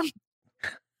O-Town.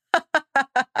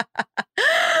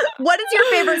 What is your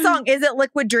favorite song? Is it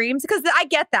Liquid Dreams? Because I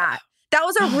get that. That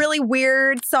was a really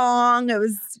weird song. It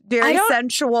was very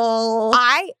sensual.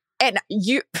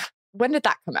 When did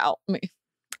that come out?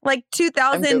 Like I'm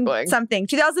 2000 Googling. something,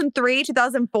 2003,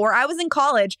 2004. I was in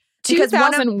college. Because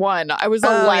 2001. I was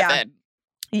 11.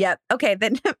 Yep. Okay,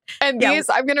 then And Yeah. these,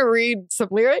 I'm going to read some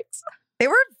lyrics. they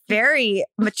were very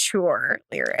mature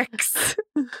lyrics.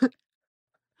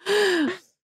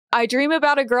 I dream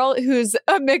about a girl who's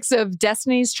a mix of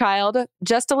Destiny's Child,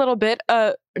 just a little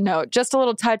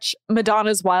touch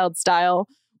Madonna's Wild Style,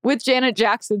 with Janet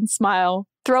Jackson's smile.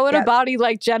 Throw in a Yep. body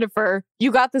like Jennifer.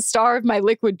 You got the star of my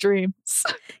liquid dreams.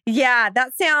 Yeah,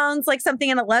 that sounds like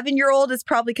something an 11-year-old is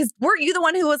probably, because weren't you the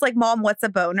one who was like, Mom, what's a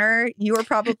boner? You were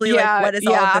probably like, what is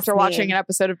all of this after watching mean? an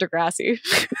episode of Degrassi.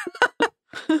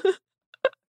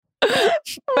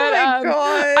 Oh my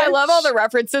gosh. I love all the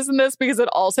references in this because it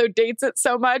also dates it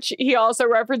so much. He also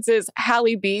references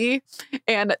Halle B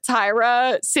and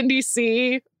Tyra, Cindy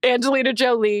C, Angelina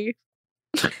Jolie.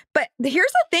 But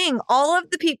here's the thing. All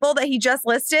of the people that he just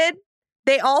listed,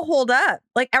 they all hold up.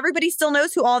 Like everybody still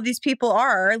knows who all of these people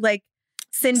are. Like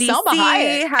Cindy Salma C,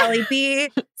 Hayek. Halle B,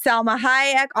 Salma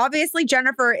Hayek. Obviously,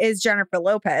 Jennifer is Jennifer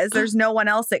Lopez. There's no one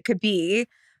else it could be.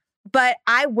 But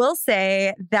I will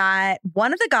say that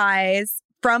one of the guys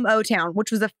from O-Town,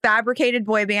 which was a fabricated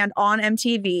boy band on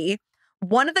MTV,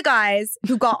 one of the guys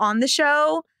who got on the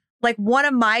show, like one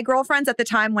of my girlfriends at the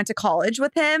time went to college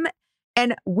with him.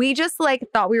 And we just like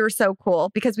thought we were so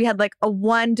cool because we had like a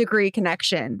 1-degree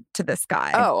connection to this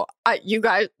guy. Oh, you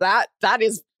guys, that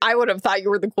is, I would have thought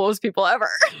you were the coolest people ever.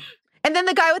 And then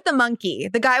the guy with the monkey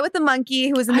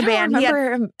who was in the band. He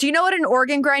had, do you know what an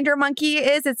organ grinder monkey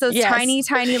is? It's those Yes. tiny,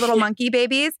 tiny little monkey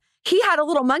babies. He had a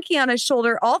little monkey on his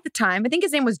shoulder all the time. I think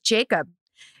his name was Jacob.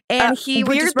 And he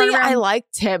would just run weirdly, around. I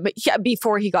liked him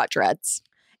before he got dreads.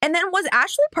 And then was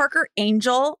Ashley Parker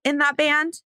Angel in that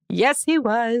band? Yes, he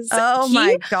was. Oh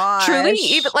my gosh. Truly,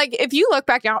 even like if you look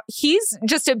back now, he's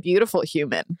just a beautiful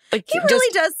human. Like He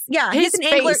really does. Yeah. his He's an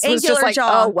face was angular just like,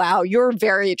 jaw. oh wow, you're a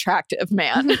very attractive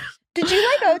man. Did you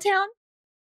like O-Town?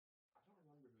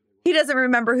 He doesn't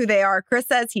remember who they are. Chris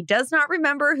says he does not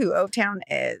remember who O-Town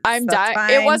is. I'm That's dying.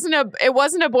 fine. It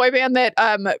wasn't a boy band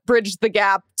that bridged the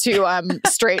gap to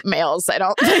straight males. I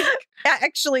don't think.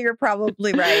 Actually, you're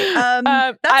probably right.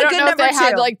 That's I a don't good know if number they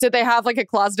had 2. did they have like a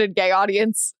closeted gay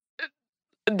audience?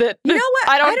 That You know what?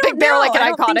 I don't think they're know. like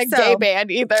I an don't iconic think gay so.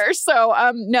 band either.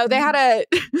 So no, they had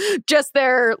just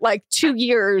their like 2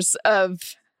 years of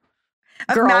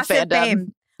girl massive fandom.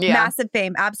 fame. Yeah. Massive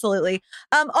fame. Absolutely.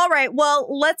 All right. Well,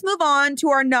 let's move on to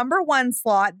our number 1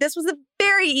 slot. This was a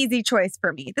very easy choice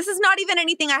for me. This is not even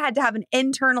anything I had to have an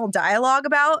internal dialogue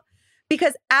about,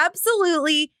 because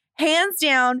absolutely, hands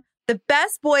down, the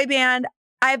best boy band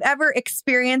I've ever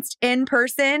experienced in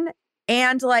person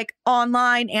and like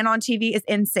online and on TV is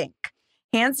NSYNC.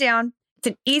 Hands down. It's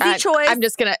an easy choice. I'm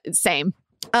just going to, same.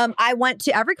 I went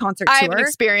to every concert tour. I haven't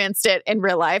experienced it in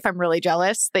real life. I'm really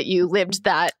jealous that you lived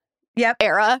that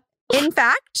era. In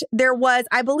fact, there was,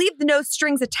 I believe the No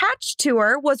Strings Attached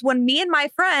tour was when me and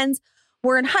my friends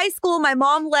were in high school. My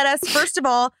mom let us, first of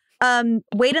all,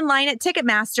 wait in line at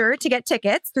Ticketmaster to get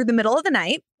tickets through the middle of the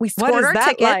night. We scored our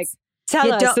tickets. Like?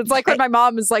 Tell us. It's like when my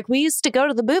mom was like, we used to go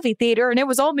to the movie theater and it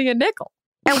was only a nickel.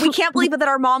 And we can't believe that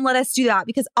our mom let us do that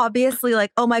because obviously,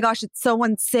 like, oh my gosh, it's so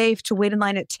unsafe to wait in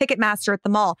line at Ticketmaster at the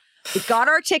mall. We got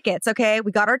our tickets, okay?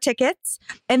 We got our tickets.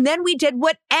 And then we did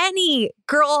what any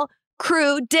girl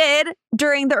crew did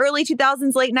during the early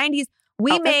 2000s, late 90s.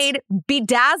 We made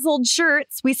bedazzled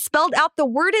shirts. We spelled out the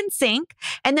word NSYNC,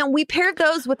 and then we paired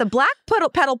those with a black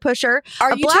pedal pusher.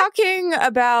 Are you talking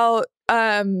about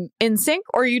NSYNC,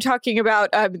 or are you talking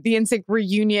about the NSYNC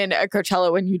reunion at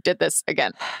Coachella when you did this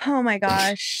again? Oh my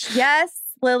gosh. Yes,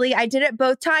 Lily, I did it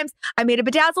both times. I made a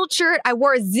bedazzled shirt. I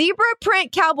wore a zebra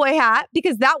print cowboy hat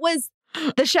because that was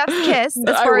the chef's kiss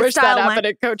as far as style that went. happened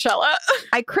at Coachella.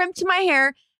 I crimped my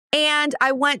hair. And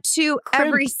I went to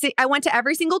every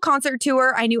single concert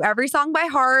tour. I knew every song by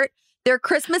heart. Their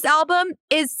Christmas album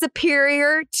is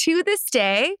superior to this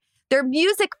day. Their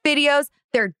music videos,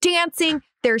 their dancing,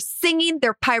 their singing,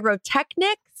 their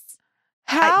pyrotechnics.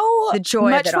 How the joy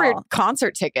much of it were all.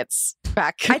 Concert tickets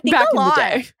back? I think back a lot.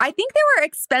 In the day? I think they were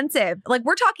expensive. Like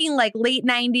we're talking like late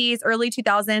 90s, early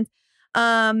 2000s,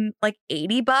 like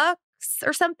 $80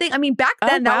 or something. I mean, back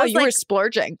then that was you like were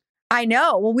splurging. I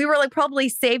know. Well, we were like probably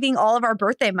saving all of our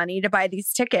birthday money to buy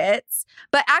these tickets.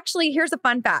 But actually, here's a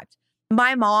fun fact.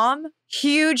 My mom,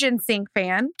 huge NSYNC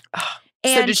fan.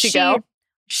 And so did she go?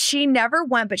 She never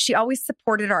went, but she always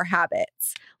supported our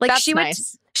habits. Like That's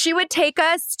nice. She would take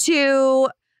us to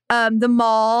the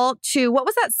mall to, what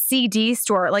was that CD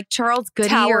store? Like Charles Goody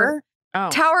Tower? or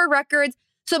Tower Records.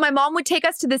 So my mom would take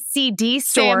us to the CD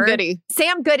store.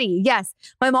 Sam Goody, yes.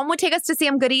 My mom would take us to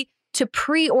Sam Goody to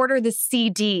pre-order the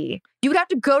CD. You would have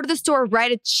to go to the store,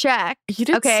 write a check. You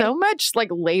did so much like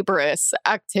laborious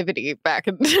activity back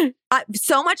in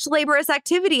so much laborious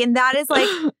activity. And that is like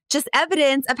just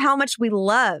evidence of how much we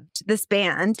loved this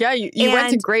band. Yeah, you went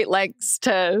to great lengths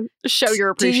to show your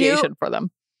appreciation for them.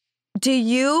 Do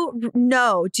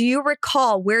you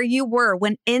recall where you were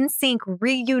when NSYNC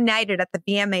reunited at the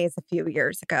VMAs a few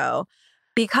years ago?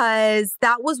 Because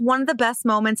that was one of the best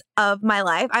moments of my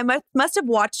life. I must have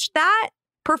watched that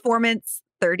performance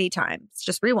 30 times.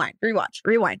 Just rewind, rewatch.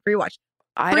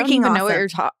 I don't even know what you're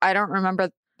talking. I don't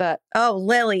remember that. Oh,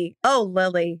 Lily.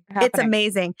 Happening. It's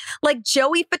amazing. Like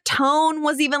Joey Fatone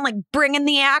was even like bringing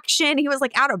the action. He was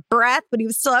like out of breath, but he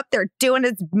was still up there doing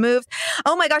his moves.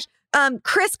 Oh my gosh.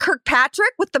 Chris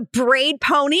Kirkpatrick with the braid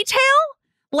ponytail,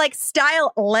 like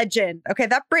style legend. Okay,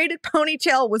 that braided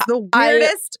ponytail was the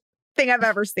weirdest thing I've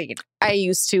ever seen. I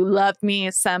used to love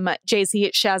me some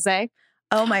Jay-Z Chazé.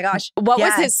 Oh my gosh. What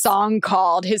was his song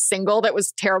called? His single that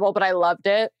was terrible, but I loved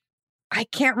it. I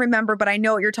can't remember, but I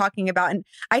know what you're talking about. And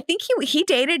I think he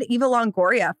dated Eva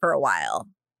Longoria for a while,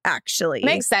 actually.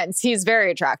 Makes sense. He's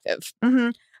very attractive.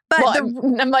 Mm-hmm. But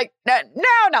I'm like, no,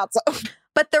 not so.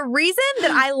 But the reason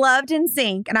that I loved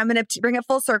NSYNC, and I'm going to bring it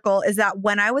full circle, is that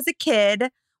when I was a kid,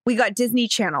 we got Disney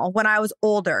Channel when I was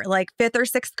older, like 5th or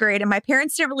 6th grade, and my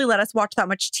parents didn't really let us watch that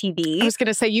much TV. I was going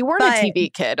to say, you weren't a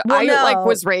TV kid. I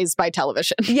was raised by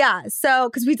television. Yeah. So,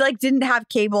 because we like didn't have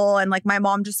cable and like my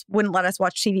mom just wouldn't let us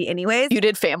watch TV anyways. You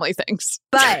did family things.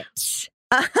 But,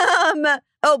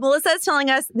 Melissa is telling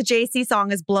us the JC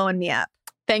song is blowing me up.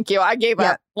 Thank you. I gave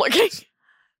up looking.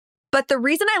 But the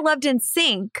reason I loved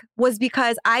NSYNC was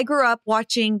because I grew up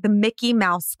watching the Mickey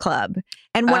Mouse Club.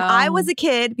 And when I was a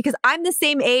kid, because I'm the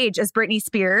same age as Britney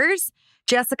Spears,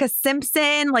 Jessica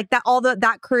Simpson, like that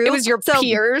crew. It was your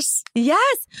peers.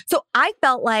 Yes. So I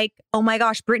felt like, oh my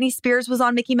gosh, Britney Spears was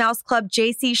on Mickey Mouse Club,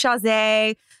 JC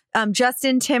Chazé,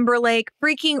 Justin Timberlake,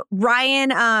 freaking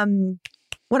Ryan,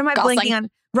 what am I blanking on?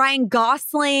 Ryan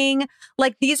Gosling.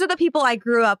 Like, these are the people I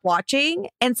grew up watching.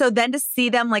 And so then to see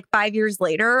them like 5 years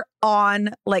later on,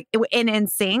 like in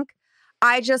NSYNC,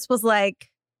 I just was like,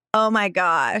 oh my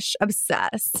gosh,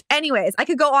 obsessed. Anyways, I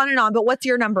could go on and on, but what's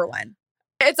your number one?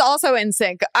 It's also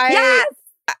NSYNC. Yes!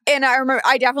 And I remember,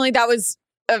 that was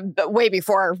way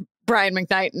before Brian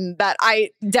McKnight, and that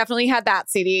I definitely had that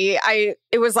CD.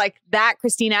 It was like that,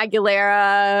 Christina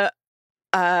Aguilera,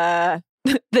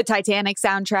 the Titanic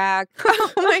soundtrack.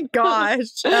 Oh my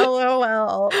gosh.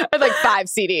 LOL. I had like 5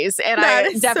 CDs, and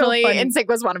I definitely, NSYNC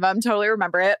was one of them. Totally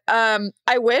remember it.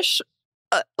 I wish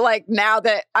like now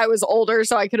that I was older,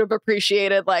 so I could have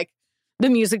appreciated like the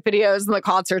music videos and the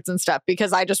concerts and stuff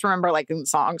because I just remember liking the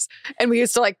songs. And we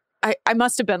used to like, I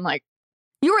must have been like,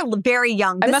 You were very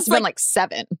young. I must have been like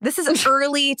 7. This is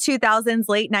early 2000s,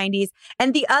 late 90s.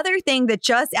 And the other thing that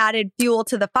just added fuel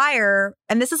to the fire,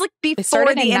 and this is like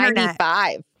before the internet.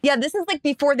 95. Yeah, this is like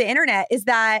before the internet, is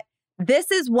that this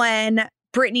is when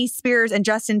Britney Spears and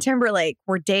Justin Timberlake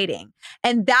were dating.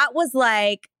 And that was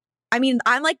like, I mean,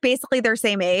 I'm like basically their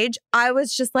same age. I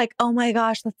was just like, oh my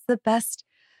gosh, that's the best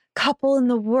couple in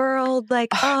the world. Like,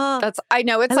 oh, I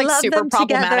know it's like super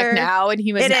problematic together. Now, and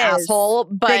he was an asshole,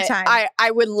 but I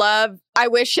would love, I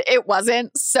wish it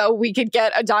wasn't, so we could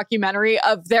get a documentary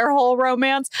of their whole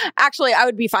romance. Actually, I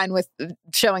would be fine with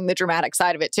showing the dramatic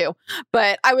side of it too,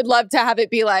 but I would love to have it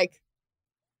be like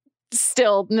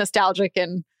still nostalgic.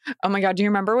 And oh my God, do you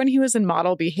remember when he was in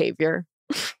Model Behavior?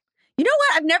 You know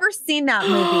what? I've never seen that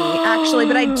movie actually,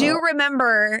 but I do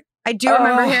remember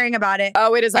hearing about it.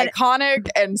 Oh, it is iconic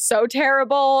and so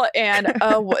terrible. And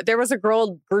there was a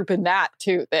girl group in that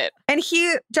too. And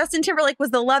Justin Timberlake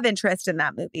was the love interest in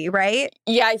that movie, right?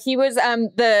 Yeah, he was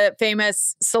the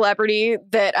famous celebrity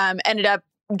that ended up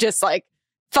just like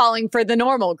falling for the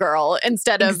normal girl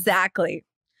instead of... Exactly.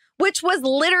 Which was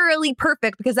literally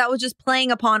perfect because that was just playing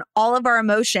upon all of our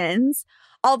emotions.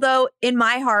 Although in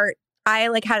my heart, I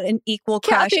like had an equal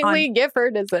crush on... Lee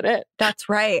Gifford, isn't it? That's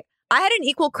right. I had an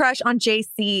equal crush on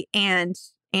JC and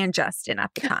Justin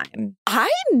at the time.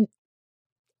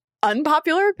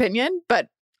 Unpopular opinion, but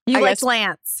you liked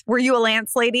Lance. Were you a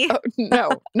Lance lady?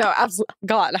 Oh, no, absolutely.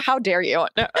 God, how dare you?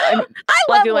 No, I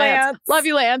love you, Lance. Love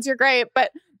you, Lance. You're great,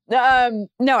 but no,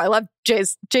 I love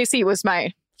JC. Was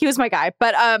my guy,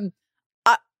 but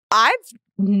I've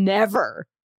never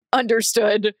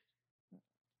understood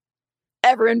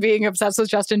everyone being obsessed with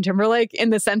Justin Timberlake in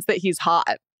the sense that he's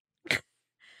hot.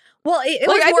 Well, it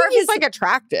was more of he's like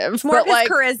attractive, more of his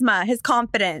charisma, his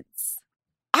confidence.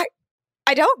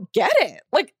 I don't get it.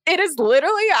 Like it is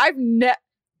literally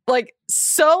like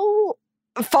so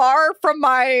far from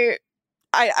my.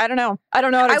 I don't know. I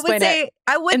don't know how to explain it.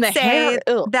 I would say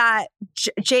that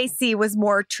JC was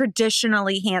more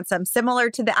traditionally handsome, similar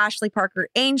to the Ashley Parker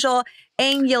Angel,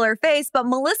 angular face. But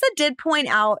Melissa did point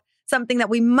out something that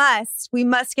we must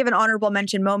give an honorable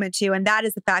mention moment to, and that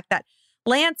is the fact that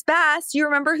Lance Bass, you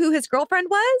remember who his girlfriend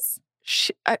was?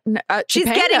 She's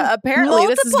Topanga, getting apparently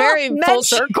this is very full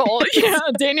circle. Yeah,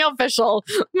 Danielle Fishel,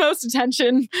 most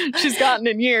attention she's gotten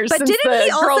in years since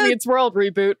the Girl Meets World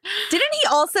reboot. Didn't he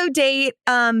also date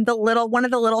one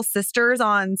of the little sisters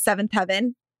on Seventh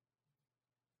Heaven?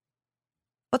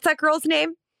 What's that girl's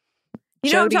name?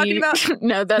 You know what I'm talking about?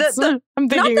 No, that's I'm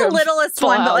thinking not the littlest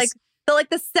one, but like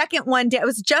the second one. It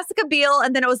was Jessica Biel,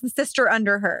 and then it was the sister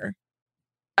under her.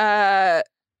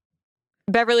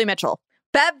 Beverly Mitchell.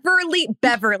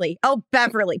 Beverly. Oh,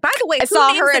 Beverly. By the way, I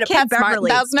saw her at a PetSmart in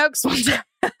Thousand Oaks one time.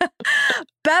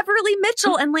 Beverly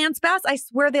Mitchell and Lance Bass, I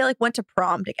swear they like went to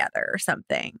prom together or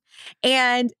something.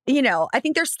 And, you know, I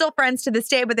think they're still friends to this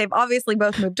day, but they've obviously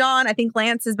both moved on. I think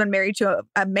Lance has been married to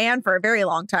a man for a very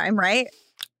long time, right?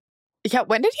 Yeah.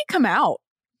 When did he come out?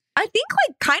 I think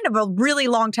like kind of a really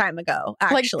long time ago,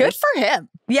 actually. Like, good for him.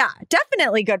 Yeah,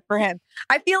 definitely good for him.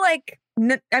 I feel like,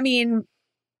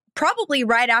 probably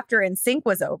right after NSYNC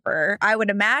was over, I would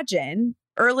imagine.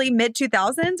 Early, mid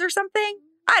 2000s or something.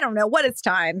 I don't know. What is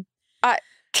time?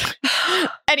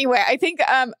 Anyway, I think,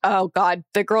 oh God,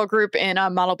 the girl group in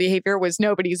Model Behavior was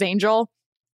Nobody's Angel.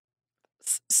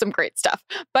 Some great stuff.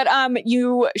 But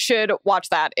you should watch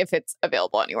that if it's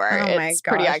available anywhere. It's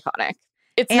pretty iconic.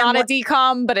 It's not a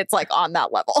DCOM, but it's like on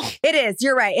that level. It is.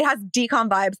 You're right. It has DCOM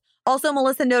vibes. Also,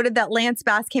 Melissa noted that Lance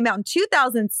Bass came out in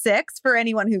 2006 for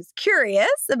anyone who's curious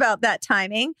about that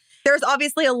timing. There's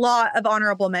obviously a lot of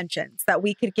honorable mentions that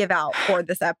we could give out for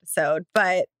this episode,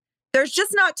 but there's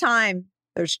just not time.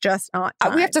 There's just not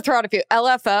time. We have to throw out a few.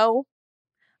 LFO.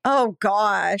 Oh,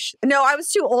 gosh. No, I was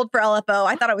too old for LFO.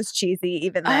 I thought it was cheesy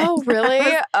even then. Oh,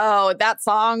 really? Oh, that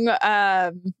song,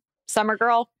 Summer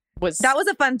Girl. That was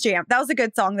a fun jam. That was a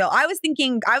good song, though. I was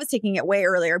taking it way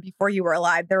earlier before you were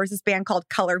alive. There was this band called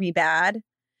Color Me Bad,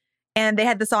 and they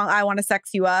had the song I Want to Sex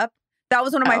You Up. That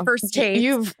was one of my first tastes.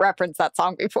 You've referenced that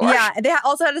song before. Yeah. They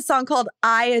also had a song called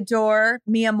I Adore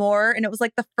Mi Amor, and it was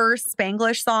like the first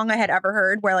Spanglish song I had ever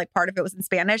heard where like part of it was in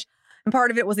Spanish and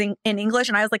part of it was in English.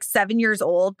 And I was like 7 years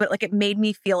old, but like it made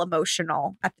me feel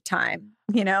emotional at the time,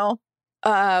 you know?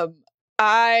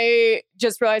 I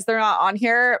just realized they're not on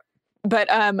here. But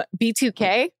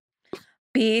B2K.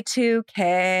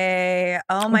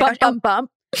 Oh my gosh. Bump.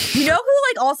 You know who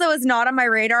like also is not on my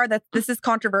radar that this is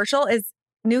controversial is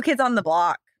New Kids on the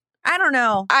Block. I don't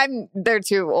know. They're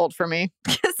too old for me.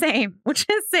 Same, which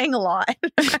is saying a lot,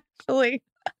 actually.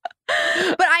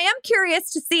 But I am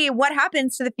curious to see what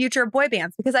happens to the future of boy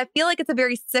bands, because I feel like it's a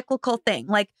very cyclical thing.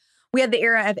 Like, we had the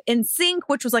era of NSYNC,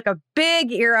 which was like a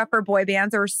big era for boy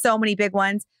bands. There were so many big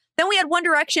ones. Then we had One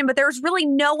Direction, but there was really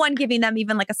no one giving them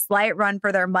even like a slight run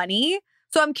for their money.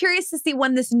 So I'm curious to see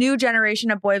when this new generation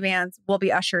of boy bands will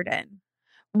be ushered in.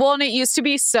 Well, and it used to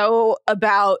be so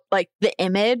about like the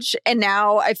image. And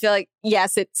now I feel like,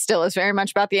 yes, it still is very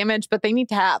much about the image, but they need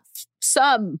to have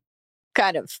some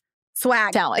kind of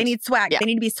swag. Talent. They need swag. Yeah. They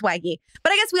need to be swaggy.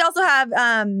 But I guess we also have,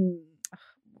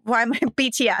 why am I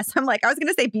BTS? I'm like, I was going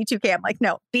to say B2K. I'm like,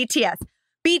 no, BTS.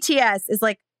 BTS is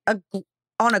like on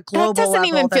a global level. That doesn't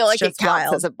even feel like it counts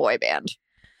wild. as a boy band.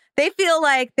 They feel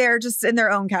like they're just in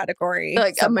their own category.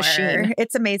 Like somewhere. a machine.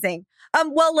 It's amazing.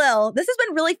 Well, Lil, this has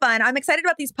been really fun. I'm excited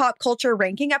about these pop culture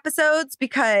ranking episodes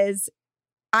because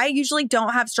I usually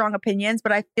don't have strong opinions,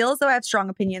 but I feel as though I have strong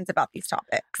opinions about these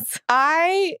topics.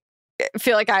 I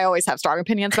feel like I always have strong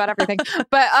opinions about everything,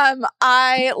 but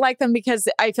I like them because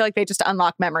I feel like they just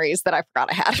unlock memories that I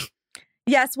forgot I had.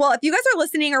 Yes. Well, if you guys are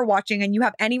listening or watching and you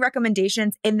have any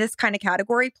recommendations in this kind of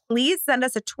category, please send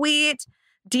us a tweet,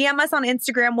 DM us on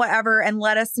Instagram, whatever, and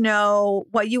let us know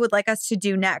what you would like us to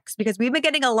do next, because we've been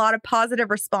getting a lot of positive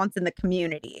response in the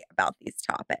community about these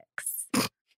topics.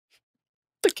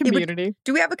 The community.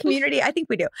 Do we have a community? I think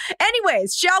we do.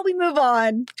 Anyways, shall we move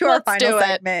on to our final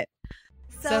segment?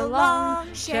 So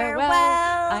long, Cherwell.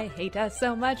 I hate us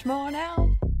so much more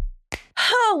now.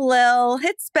 Oh, Lil,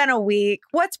 it's been a week.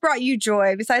 What's brought you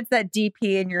joy besides that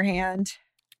DP in your hand?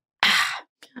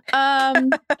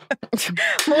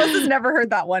 Melissa's never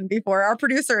heard that one before. Our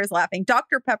producer is laughing.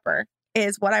 Dr. Pepper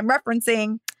is what I'm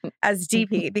referencing as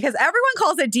DP because everyone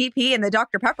calls it DP in the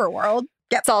Dr. Pepper world.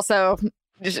 Yep. It's also,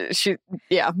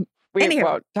 we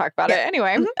won't talk about it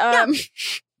anyway.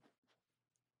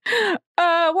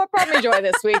 What brought me joy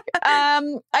this week?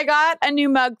 I got a new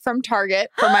mug from Target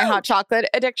for my hot chocolate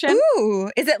addiction. Ooh,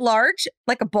 is it large?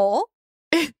 Like a bowl?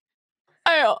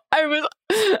 I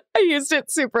used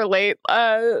it super late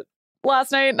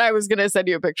last night, and I was gonna send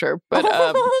you a picture. But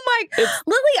oh my,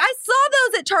 Lily, I saw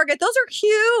those at Target. Those are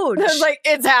huge. It's like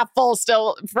it's half full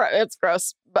still. It's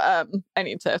gross. But I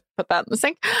need to put that in the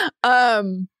sink.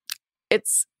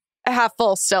 It's half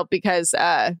full still because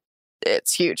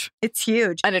it's huge. It's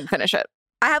huge. I didn't finish it.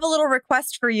 I have a little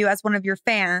request for you as one of your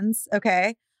fans.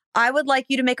 Okay. I would like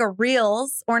you to make a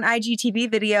Reels or an IGTV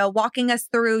video walking us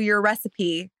through your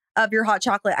recipe of your hot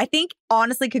chocolate. I think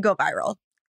honestly could go viral.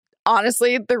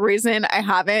 Honestly, the reason I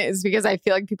haven't is because I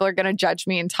feel like people are going to judge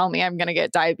me and tell me I'm going to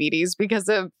get diabetes because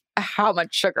of how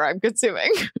much sugar I'm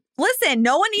consuming. Listen,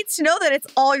 no one needs to know that it's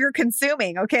all you're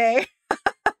consuming, okay?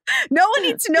 No one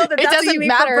needs to know that it that's doesn't what you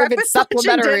matter eat for if it's breakfast,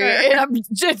 lunch, and supplementary.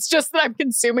 dinner. It's just that I'm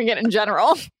consuming it in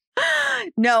general.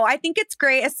 No, I think it's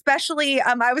great, especially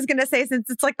I was going to say since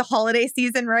it's like the holiday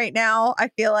season right now, I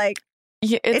feel like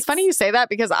it's funny you say that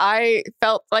because I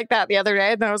felt like that the other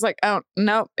day and then I was like, oh,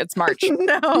 no, it's March.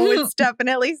 No, it's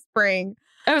definitely spring.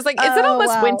 I was like, is it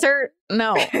almost winter?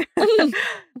 No.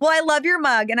 Well, I love your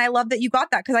mug and I love that you got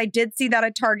that because I did see that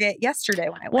at Target yesterday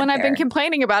when I went there. I've been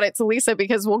complaining about it to Lisa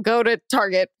because we'll go to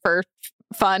Target for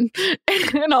fun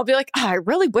and I'll be like, I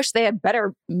really wish they had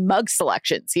better mug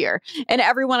selections here. And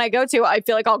everyone I go to, I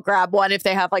feel like I'll grab one if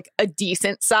they have like a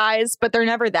decent size, but they're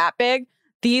never that big.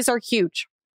 These are huge.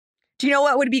 Do you know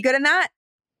what would be good in that?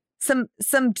 Some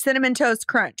Cinnamon Toast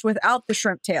Crunch without the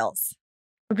shrimp tails.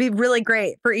 Would be really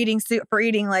great for eating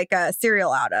like a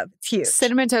cereal out of. It's huge.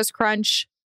 Cinnamon Toast Crunch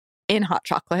in hot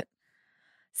chocolate.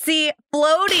 See,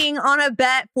 floating on a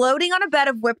bed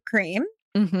of whipped cream.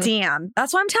 Mm-hmm. Damn.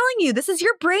 That's what I'm telling you. This is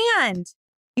your brand.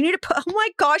 You need to put, oh my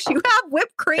gosh, you have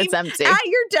whipped cream it's empty. at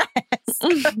your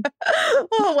desk.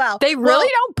 Oh, wow. They really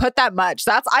don't put that much.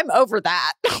 I'm over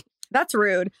that. That's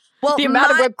rude. Well, the amount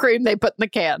of whipped cream they put in the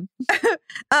can.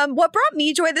 What brought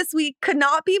me joy this week could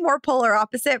not be more polar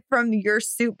opposite from your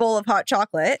soup bowl of hot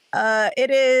chocolate. It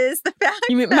is the fact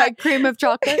you mean my cream of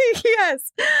chocolate?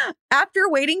 Yes. After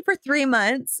waiting for 3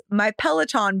 months, my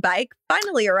Peloton bike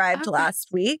finally arrived last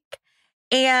week.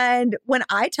 And when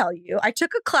I tell you, I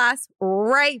took a class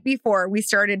right before we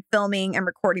started filming and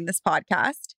recording this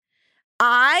podcast.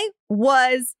 I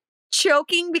was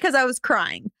choking because I was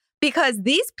crying because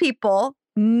these people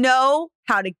know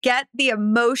how to get the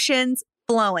emotions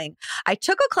flowing. I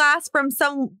took a class from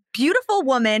some beautiful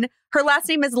woman. Her last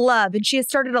name is Love, and she has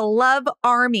started a Love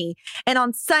Army. And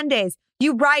on Sundays,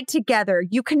 you ride together.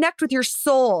 You connect with your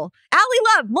soul.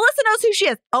 Allie Love, Melissa knows who she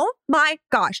is. Oh my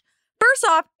gosh. First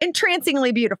off,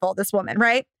 entrancingly beautiful, this woman,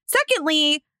 right?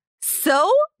 Secondly,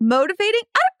 so motivating.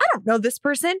 I don't know this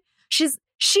person. She's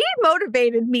She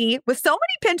motivated me with so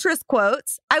many Pinterest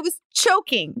quotes. I was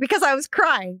choking because I was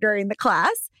crying during the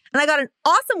class. And I got an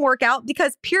awesome workout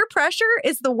because peer pressure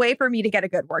is the way for me to get a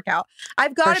good workout.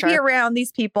 I've got to be around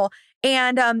these people.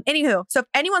 And anywho, so if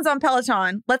anyone's on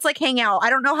Peloton, let's like hang out.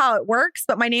 I don't know how it works,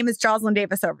 but my name is Jocelyn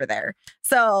Davis over there.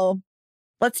 So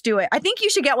let's do it. I think you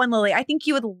should get one, Lily. I think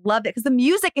you would love it because the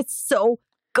music is so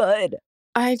good.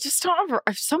 I just don't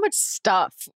have so much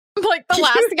stuff. Like the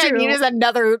last thing I need is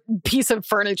another piece of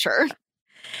furniture.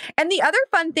 And the other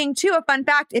fun thing too, a fun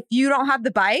fact, if you don't have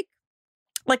the bike,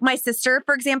 like my sister,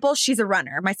 for example, she's a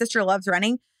runner. My sister loves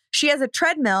running. She has a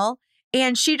treadmill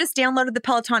and she just downloaded the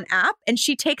Peloton app and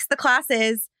she takes the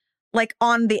classes like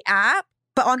on the app,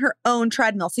 but on her own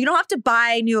treadmill. So you don't have to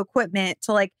buy new equipment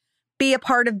to like be a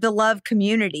part of the Love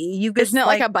community. You just, isn't it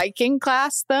like a biking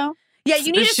class though? Yeah,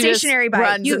 you need a stationary bike.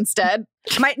 Runs instead.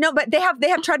 No, but they have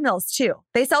treadmills too.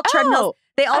 They sell treadmills.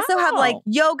 They also have like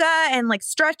yoga and like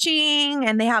stretching,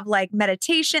 and they have like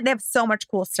meditation. They have so much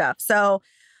cool stuff. So,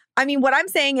 I mean, what I'm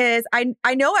saying is,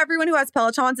 I know everyone who has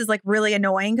Pelotons is like really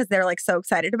annoying because they're like so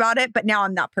excited about it. But now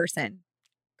I'm that person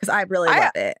because I really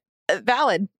love it.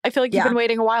 Valid. I feel like you've been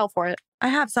waiting a while for it. I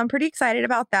have, so I'm pretty excited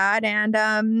about that. And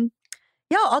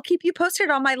yeah, I'll keep you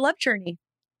posted on my love journey.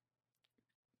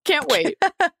 Can't wait.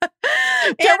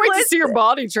 Can't wait to see your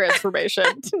body transformation.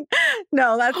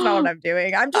 No, that's not what I'm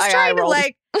doing. I'm just trying to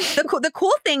like, the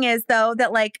cool thing is though,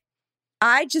 that like,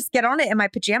 I just get on it in my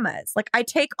pajamas. Like I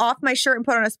take off my shirt and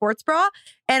put on a sports bra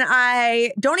and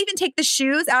I don't even take the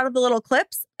shoes out of the little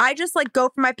clips. I just like go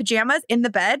from my pajamas in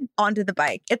the bed onto the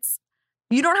bike.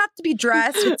 You don't have to be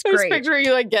dressed. It's great. I just picture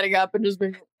you like getting up and just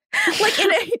being like,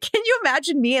 can you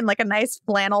imagine me in like a nice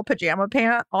flannel pajama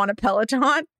pant on a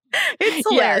Peloton? It's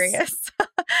hilarious. Yes.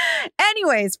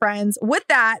 Anyways, friends, with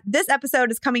that, this episode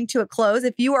is coming to a close.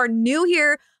 If you are new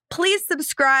here, please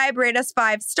subscribe, rate us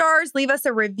 5 stars, leave us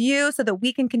a review so that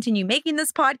we can continue making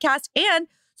this podcast and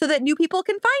so that new people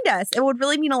can find us. It would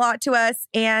really mean a lot to us.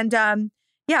 And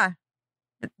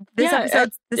this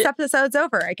episode's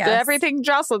over, I guess. Everything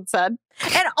Jocelyn said.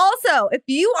 And also, if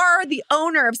you are the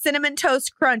owner of Cinnamon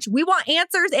Toast Crunch, we want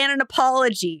answers and an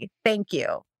apology. Thank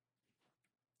you.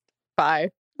 Bye.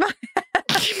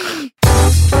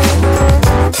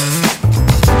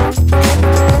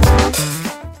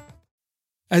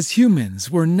 As humans,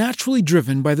 we're naturally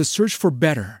driven by the search for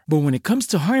better. But when it comes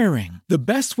to hiring, the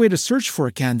best way to search for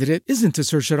a candidate isn't to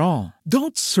search at all.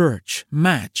 Don't search,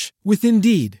 match with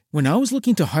Indeed. When I was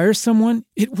looking to hire someone,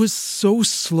 it was so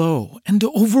slow and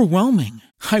overwhelming.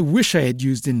 I wish I had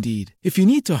used Indeed. If you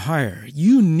need to hire,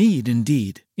 you need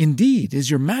Indeed. Indeed is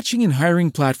your matching and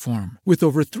hiring platform with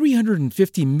over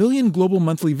 350 million global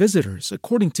monthly visitors,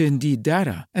 according to Indeed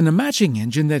data, and a matching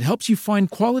engine that helps you find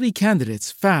quality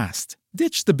candidates fast.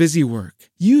 Ditch the busy work.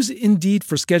 Use Indeed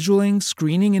for scheduling,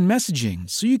 screening, and messaging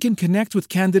so you can connect with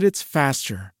candidates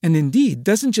faster. And Indeed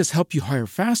doesn't just help you hire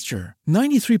faster.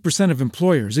 93% of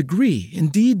employers agree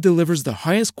Indeed delivers the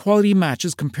highest quality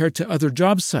matches compared to other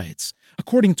job sites,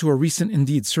 according to a recent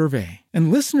Indeed survey.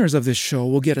 And listeners of this show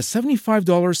will get a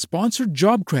 $75 sponsored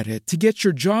job credit to get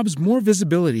your jobs more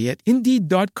visibility at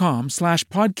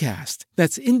Indeed.com/podcast.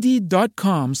 That's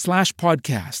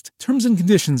Indeed.com/podcast. Terms and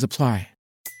conditions apply.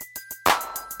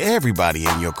 Everybody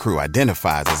in your crew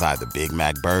identifies as either Big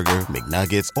Mac Burger,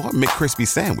 McNuggets, or McCrispy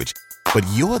Sandwich. But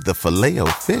you're the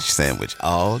Filet-O-Fish Sandwich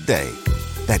all day.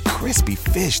 That crispy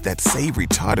fish, that savory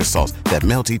tartar sauce, that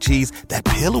melty cheese, that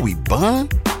pillowy bun.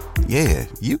 Yeah,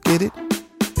 you get it.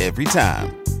 Every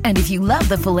time. And if you love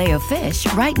the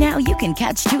Filet-O-Fish, right now you can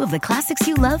catch 2 of the classics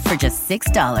you love for just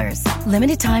 $6.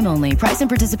 Limited time only. Price and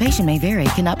participation may vary.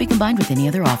 Cannot be combined with any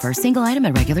other offer. Single item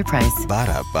at regular price.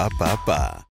 Ba-da-ba-ba-ba.